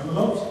your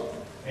envelopes.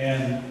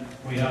 And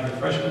we have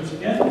refreshments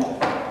again.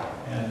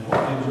 And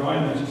hope you enjoy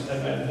them. As you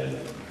step back and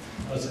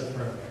let's have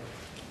prayer.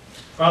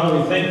 Father,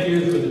 we thank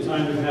you for the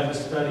time we've had to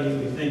study.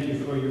 We thank you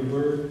for your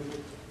word.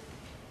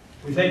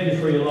 We thank you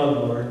for your love,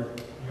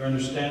 Lord, your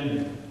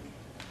understanding.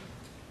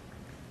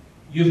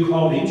 You've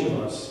called each of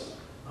us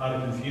out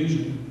of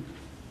confusion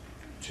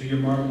to your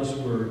marvelous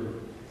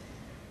word.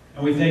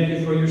 And we thank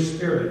you for your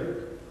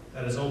Spirit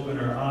that has opened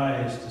our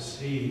eyes to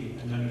see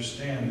and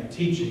understand the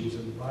teachings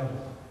of the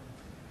Bible.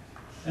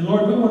 And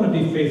Lord, we want to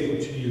be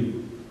faithful to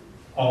you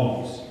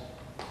always.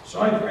 So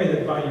I pray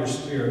that by your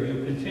Spirit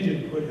you'll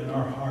continue to put in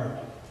our heart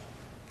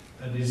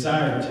a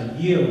desire to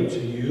yield to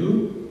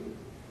you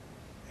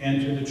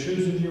and to the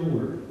truths of your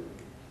word.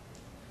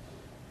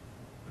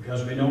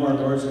 Because we know our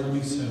Lord's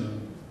coming soon.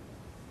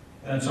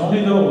 And it's only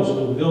those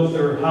who built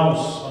their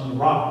house on the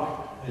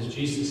rock, as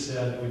Jesus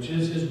said, which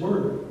is his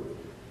word,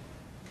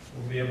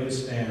 will be able to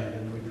stand.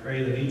 And we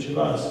pray that each of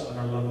us and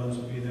our loved ones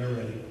will be there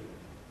ready.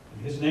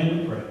 In his name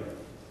we pray.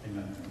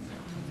 Amen.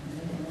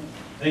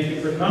 Thank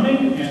you for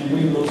coming, and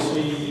we will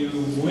see you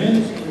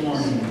Wednesday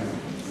morning.